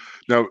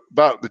 Now,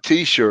 about the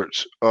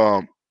T-shirts,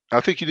 I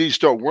think you need to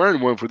start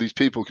wearing one for these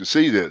people can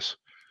see this.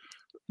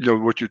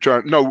 What you're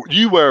trying. No,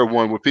 you wear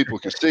one where people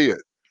can see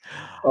it.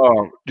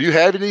 Do you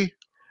have any?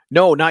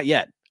 No, not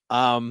yet.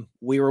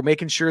 We were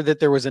making sure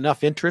that there was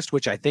enough interest,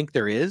 which I think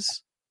there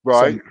is.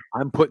 Right. So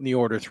I'm putting the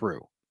order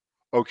through.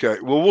 Okay.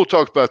 Well, we'll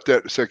talk about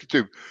that in a second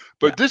too.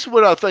 But This is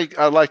what I think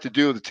I'd like to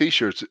do with the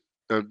T-shirts.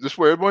 This is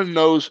where everyone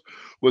knows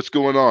what's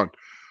going on.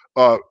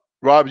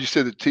 Rob, you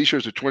said the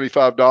T-shirts are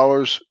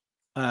 $25.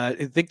 I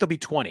think they'll be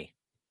 20.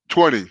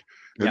 20,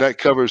 and that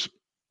covers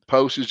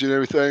postage and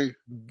everything.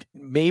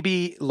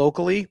 Maybe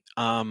locally.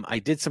 I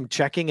did some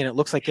checking, and it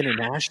looks like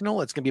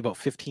international. It's going to be about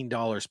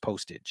 $15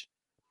 postage.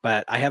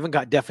 but I haven't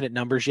got definite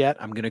numbers yet.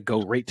 I'm going to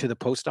go right to the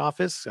post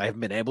office. I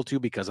haven't been able to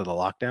because of the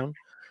lockdown.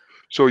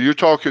 So you're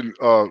talking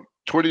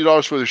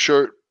 $20 for the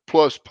shirt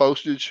plus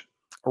postage?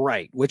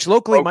 Right, which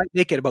locally might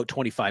make it about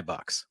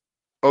 $25.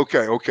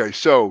 Okay.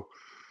 So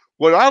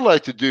what I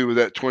like to do with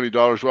that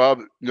 $20,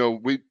 Rob,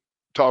 we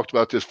talked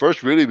about this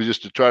first, really was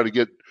just to try to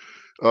get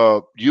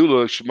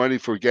Eulish money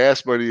for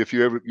gas money if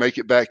you ever make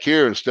it back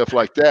here and stuff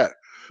like that.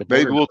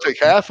 Maybe we'll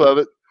take half of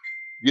it,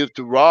 give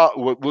to Rob.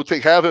 We'll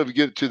take half of it,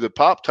 give it to the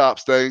Pop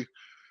Tops thing,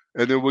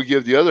 and then we'll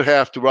give the other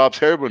half to Rob's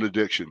heroin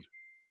addiction.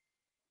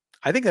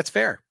 I think that's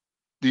fair.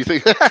 Do you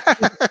think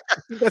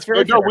that's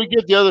very no, fair. we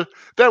get the other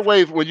that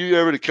way when you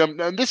ever to come.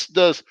 And this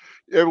does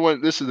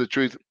everyone. This is the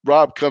truth.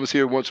 Rob comes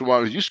here once in a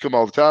while. He used to come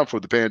all the time for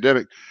the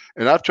pandemic,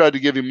 and I've tried to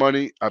give him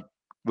money. I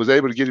was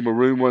able to get him a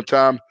room one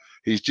time.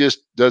 He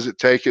just doesn't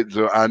take it.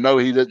 So I know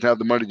he doesn't have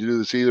the money to do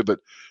this either, but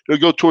it'll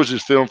go towards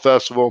his film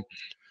festival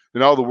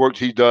and all the work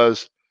he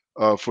does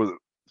for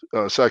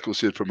the Psycho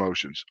Sid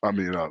Promotions.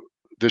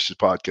 Vicious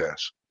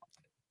Podcast.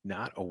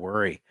 Not a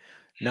worry.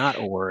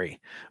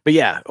 But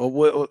yeah,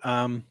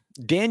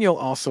 Daniel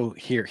also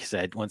here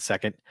said, one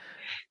second.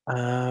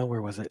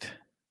 Where was it?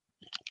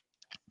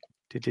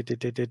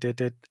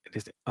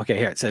 Okay,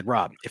 here it said,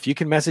 Rob, if you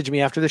can message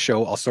me after the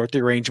show, I'll sort the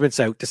arrangements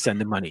out to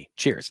send the money.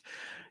 Cheers.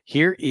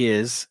 Here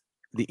is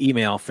the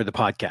email for the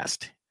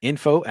podcast.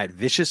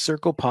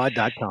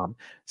 info@viciouscirclepod.com.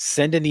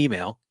 Send an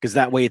email because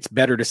that way it's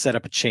better to set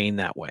up a chain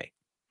that way.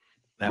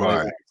 That way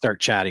we can start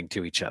chatting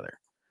to each other.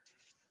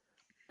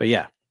 But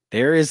yeah,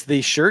 there is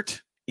the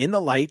shirt in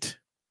the light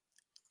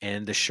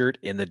and the shirt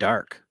in the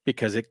dark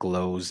because it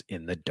glows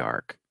in the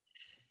dark.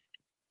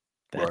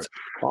 That's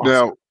awesome.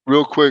 Now,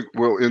 real quick,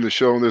 we'll end the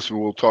show on this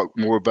and we'll talk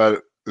more about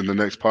it in the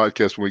next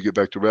podcast when we get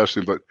back to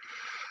wrestling. But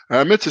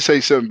I meant to say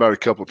something about a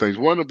couple of things.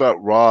 One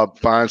about Rob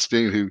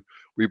Feinstein, who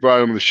we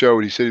brought him on the show,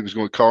 and he said he was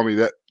going to call me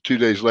that 2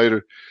 days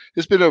later.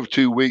 It's been over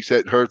 2 weeks. I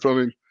hadn't heard from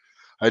him.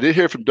 I did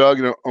hear from Doug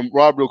and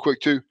Rob real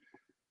quick too.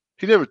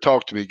 He never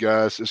talked to me,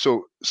 guys. And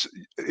so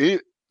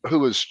who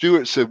was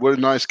Stuart said, what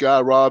a nice guy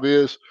Rob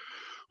is.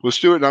 Well,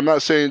 Stuart, and I'm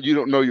not saying you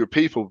don't know your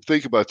people.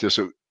 Think about this.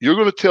 So you're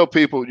going to tell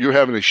people you're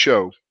having a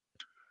show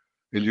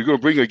and you're going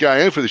to bring a guy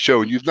in for the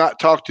show and you've not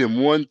talked to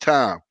him one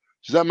time.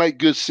 Does that make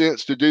good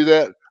sense to do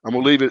that? I'm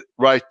going to leave it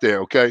right there,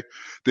 okay?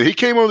 Then he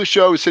came on the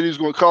show and said he was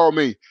going to call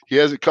me. He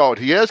hasn't called.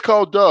 He has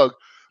called Doug,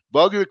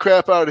 bugging the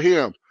crap out of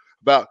him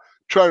about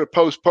trying to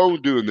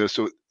postpone doing this.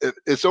 So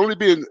it's only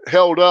being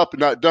held up and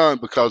not done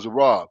because of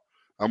Rob.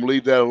 I'm going to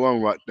leave that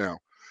alone right now.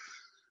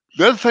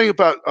 The other thing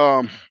about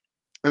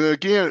and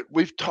again,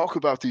 we've talked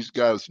about these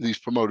guys, these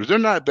promoters. They're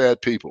not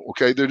bad people,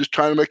 okay? They're just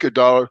trying to make a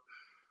dollar,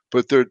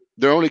 but they're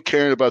only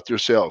caring about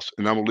themselves.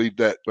 And I'm gonna leave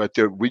that right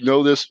there. We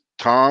know this.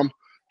 Tom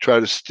tried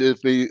to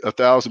stiff me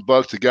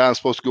 $1,000. The guy I'm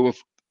supposed to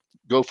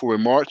go for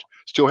in March.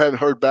 Still haven't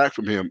heard back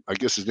from him. I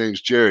guess his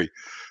name's Jerry.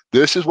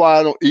 This is why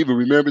I don't even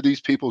remember these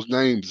people's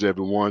names,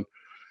 everyone.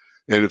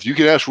 And if you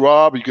can ask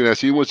Rob, you can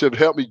ask anyone who's ever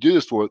helped me do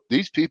this for it.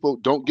 These people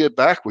don't get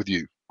back with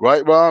you,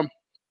 right, Rob?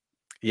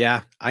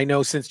 Yeah, I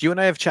know. Since you and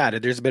I have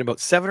chatted, there's been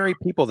about 7 or 8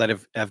 people that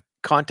have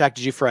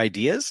contacted you for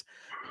ideas,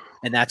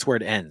 and that's where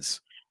it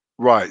ends.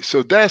 Right.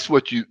 So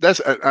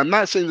I'm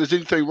not saying there's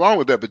anything wrong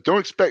with that, but don't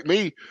expect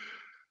me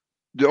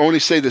to only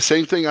say the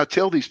same thing I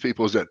tell these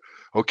people is that,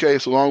 okay,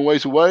 it's a long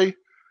ways away.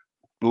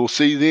 We'll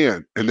see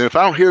then. And then if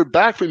I don't hear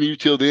back from you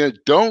till then,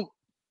 don't.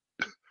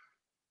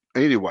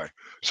 Anyway.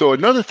 So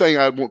another thing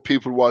I want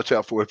people to watch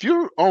out for, if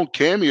you're on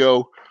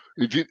Cameo,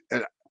 and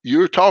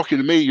you're talking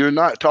to me, you're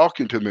not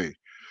talking to me.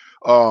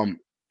 A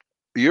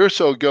year or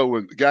so ago,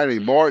 when a guy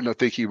named Martin, I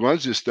think he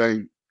runs this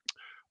thing,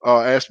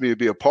 asked me to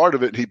be a part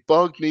of it, and he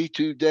bugged me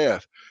to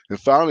death. And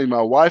finally,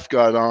 my wife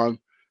got on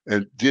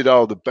and did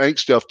all the bank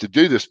stuff to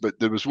do this, but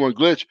there was one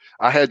glitch.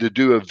 I had to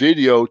do a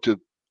video to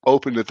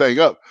open the thing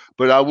up,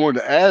 but I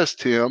wanted to ask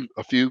him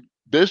a few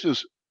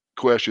business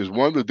questions.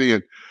 One was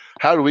being,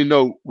 how do we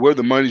know where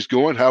the money's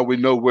going? How do we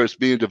know where it's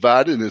being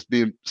divided and it's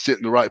being sent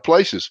in the right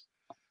places?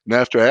 And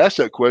after I asked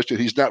that question,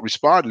 he's not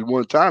responded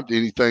one time to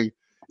anything.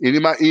 Any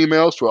of my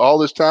emails for all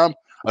this time,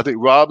 I think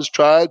Rob has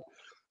tried,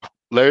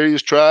 Larry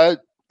has tried,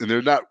 and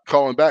they're not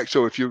calling back.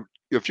 So if you're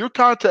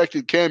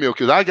contacting Cameo,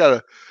 because I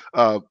got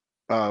a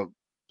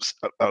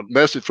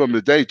message from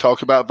today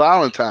talking about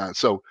Valentine's.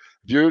 So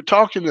if you're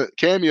talking to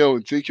Cameo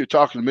and think you're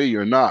talking to me,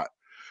 you're not.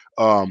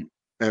 And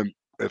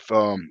if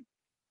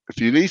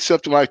you need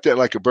something like that,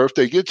 like a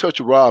birthday, get in touch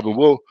with Rob, and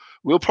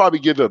we'll probably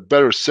give a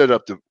better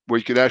setup where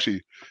you can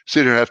actually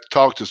sit here and have to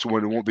talk to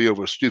someone. It won't be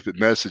over a stupid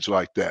message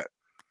like that.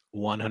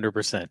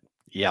 100%.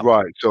 Yeah.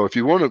 Right. So if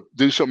you want to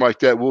do something like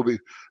that,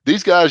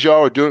 these guys,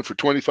 y'all are doing it for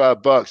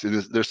 $25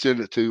 and they're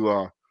sending it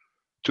to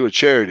a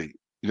charity,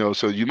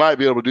 so you might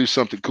be able to do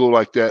something cool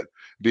like that,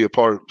 be a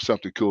part of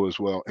something cool as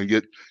well, and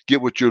get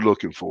what you're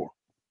looking for.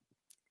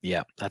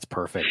 Yeah, that's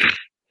perfect.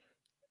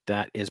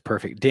 That is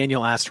perfect.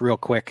 Daniel asked real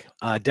quick,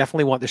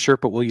 definitely want the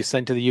shirt, but will you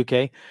send to the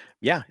UK?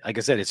 Yeah. Like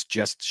I said, it's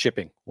just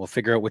shipping. We'll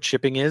figure out what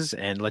shipping is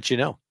and let you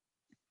know.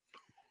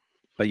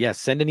 But yes,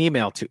 send an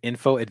email to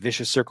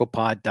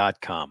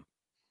info@viciouscirclepod.com.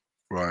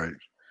 Right.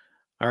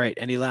 All right.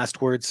 Any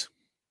last words?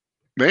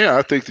 Man,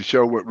 I think the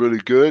show went really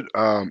good.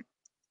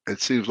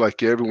 It seems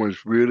like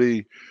everyone's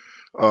really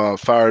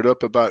fired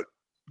up about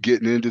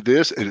getting into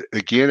this. And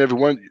again,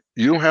 everyone,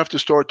 you don't have to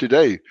start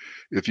today.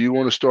 If you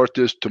want to start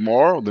this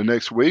tomorrow, the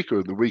next week,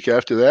 or the week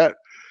after that,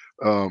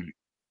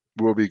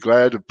 we'll be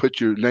glad to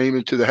put your name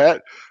into the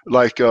hat.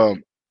 Like,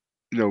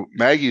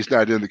 Maggie's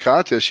not in the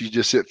contest. She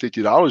just sent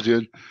 $50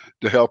 in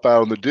to help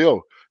out on the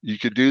deal. You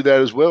could do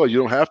that as well. You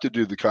don't have to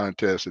do the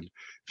contest. And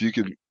if you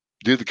can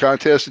do the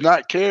contest and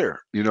not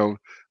care, I'm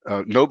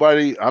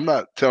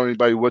not telling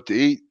anybody what to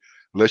eat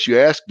unless you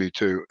ask me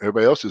to.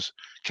 Everybody else is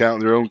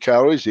counting their own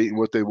calories, eating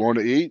what they want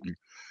to eat.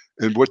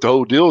 And what the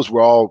whole deal is,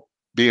 we're all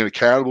being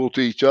accountable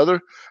to each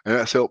other.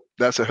 And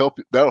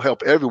that'll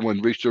help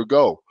everyone reach their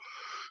goal.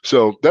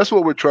 So that's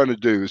what we're trying to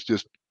do, is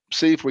just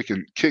see if we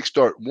can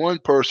kickstart one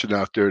person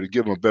out there to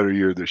give them a better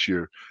year this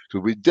year.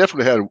 Because we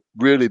definitely had a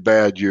really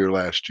bad year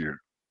last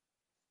year.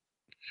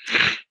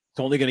 It's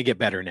only going to get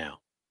better now.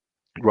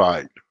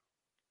 Right.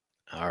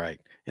 All right.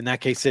 In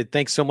that case, Sid,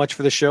 thanks so much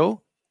for the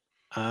show.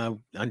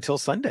 Until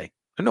Sunday.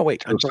 Oh, no,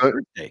 wait. Until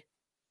Thursday.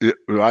 Yeah,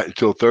 right.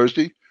 Until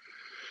Thursday.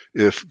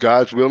 If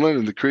God's willing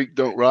and the creek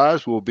don't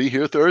rise, we'll be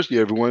here Thursday,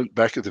 everyone,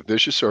 back at the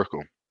Vicious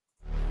Circle.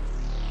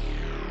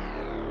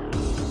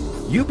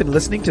 You've been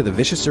listening to the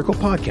Vicious Circle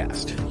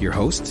podcast. Your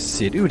host,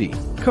 Sid Udi.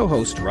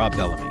 Co-host, Rob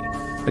Bellamy.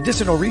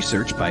 Additional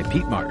research by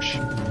Pete Marsh.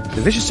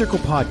 The Vicious Circle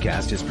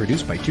podcast is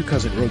produced by Two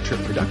Cousin Road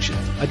Trip Productions,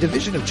 a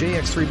division of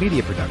JX3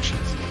 Media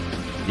Productions.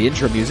 The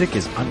intro music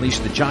is Unleash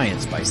the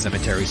Giants by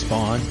Cemetery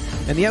Spawn,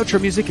 and the outro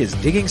music is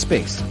Digging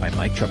Space by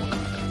Mike Treble.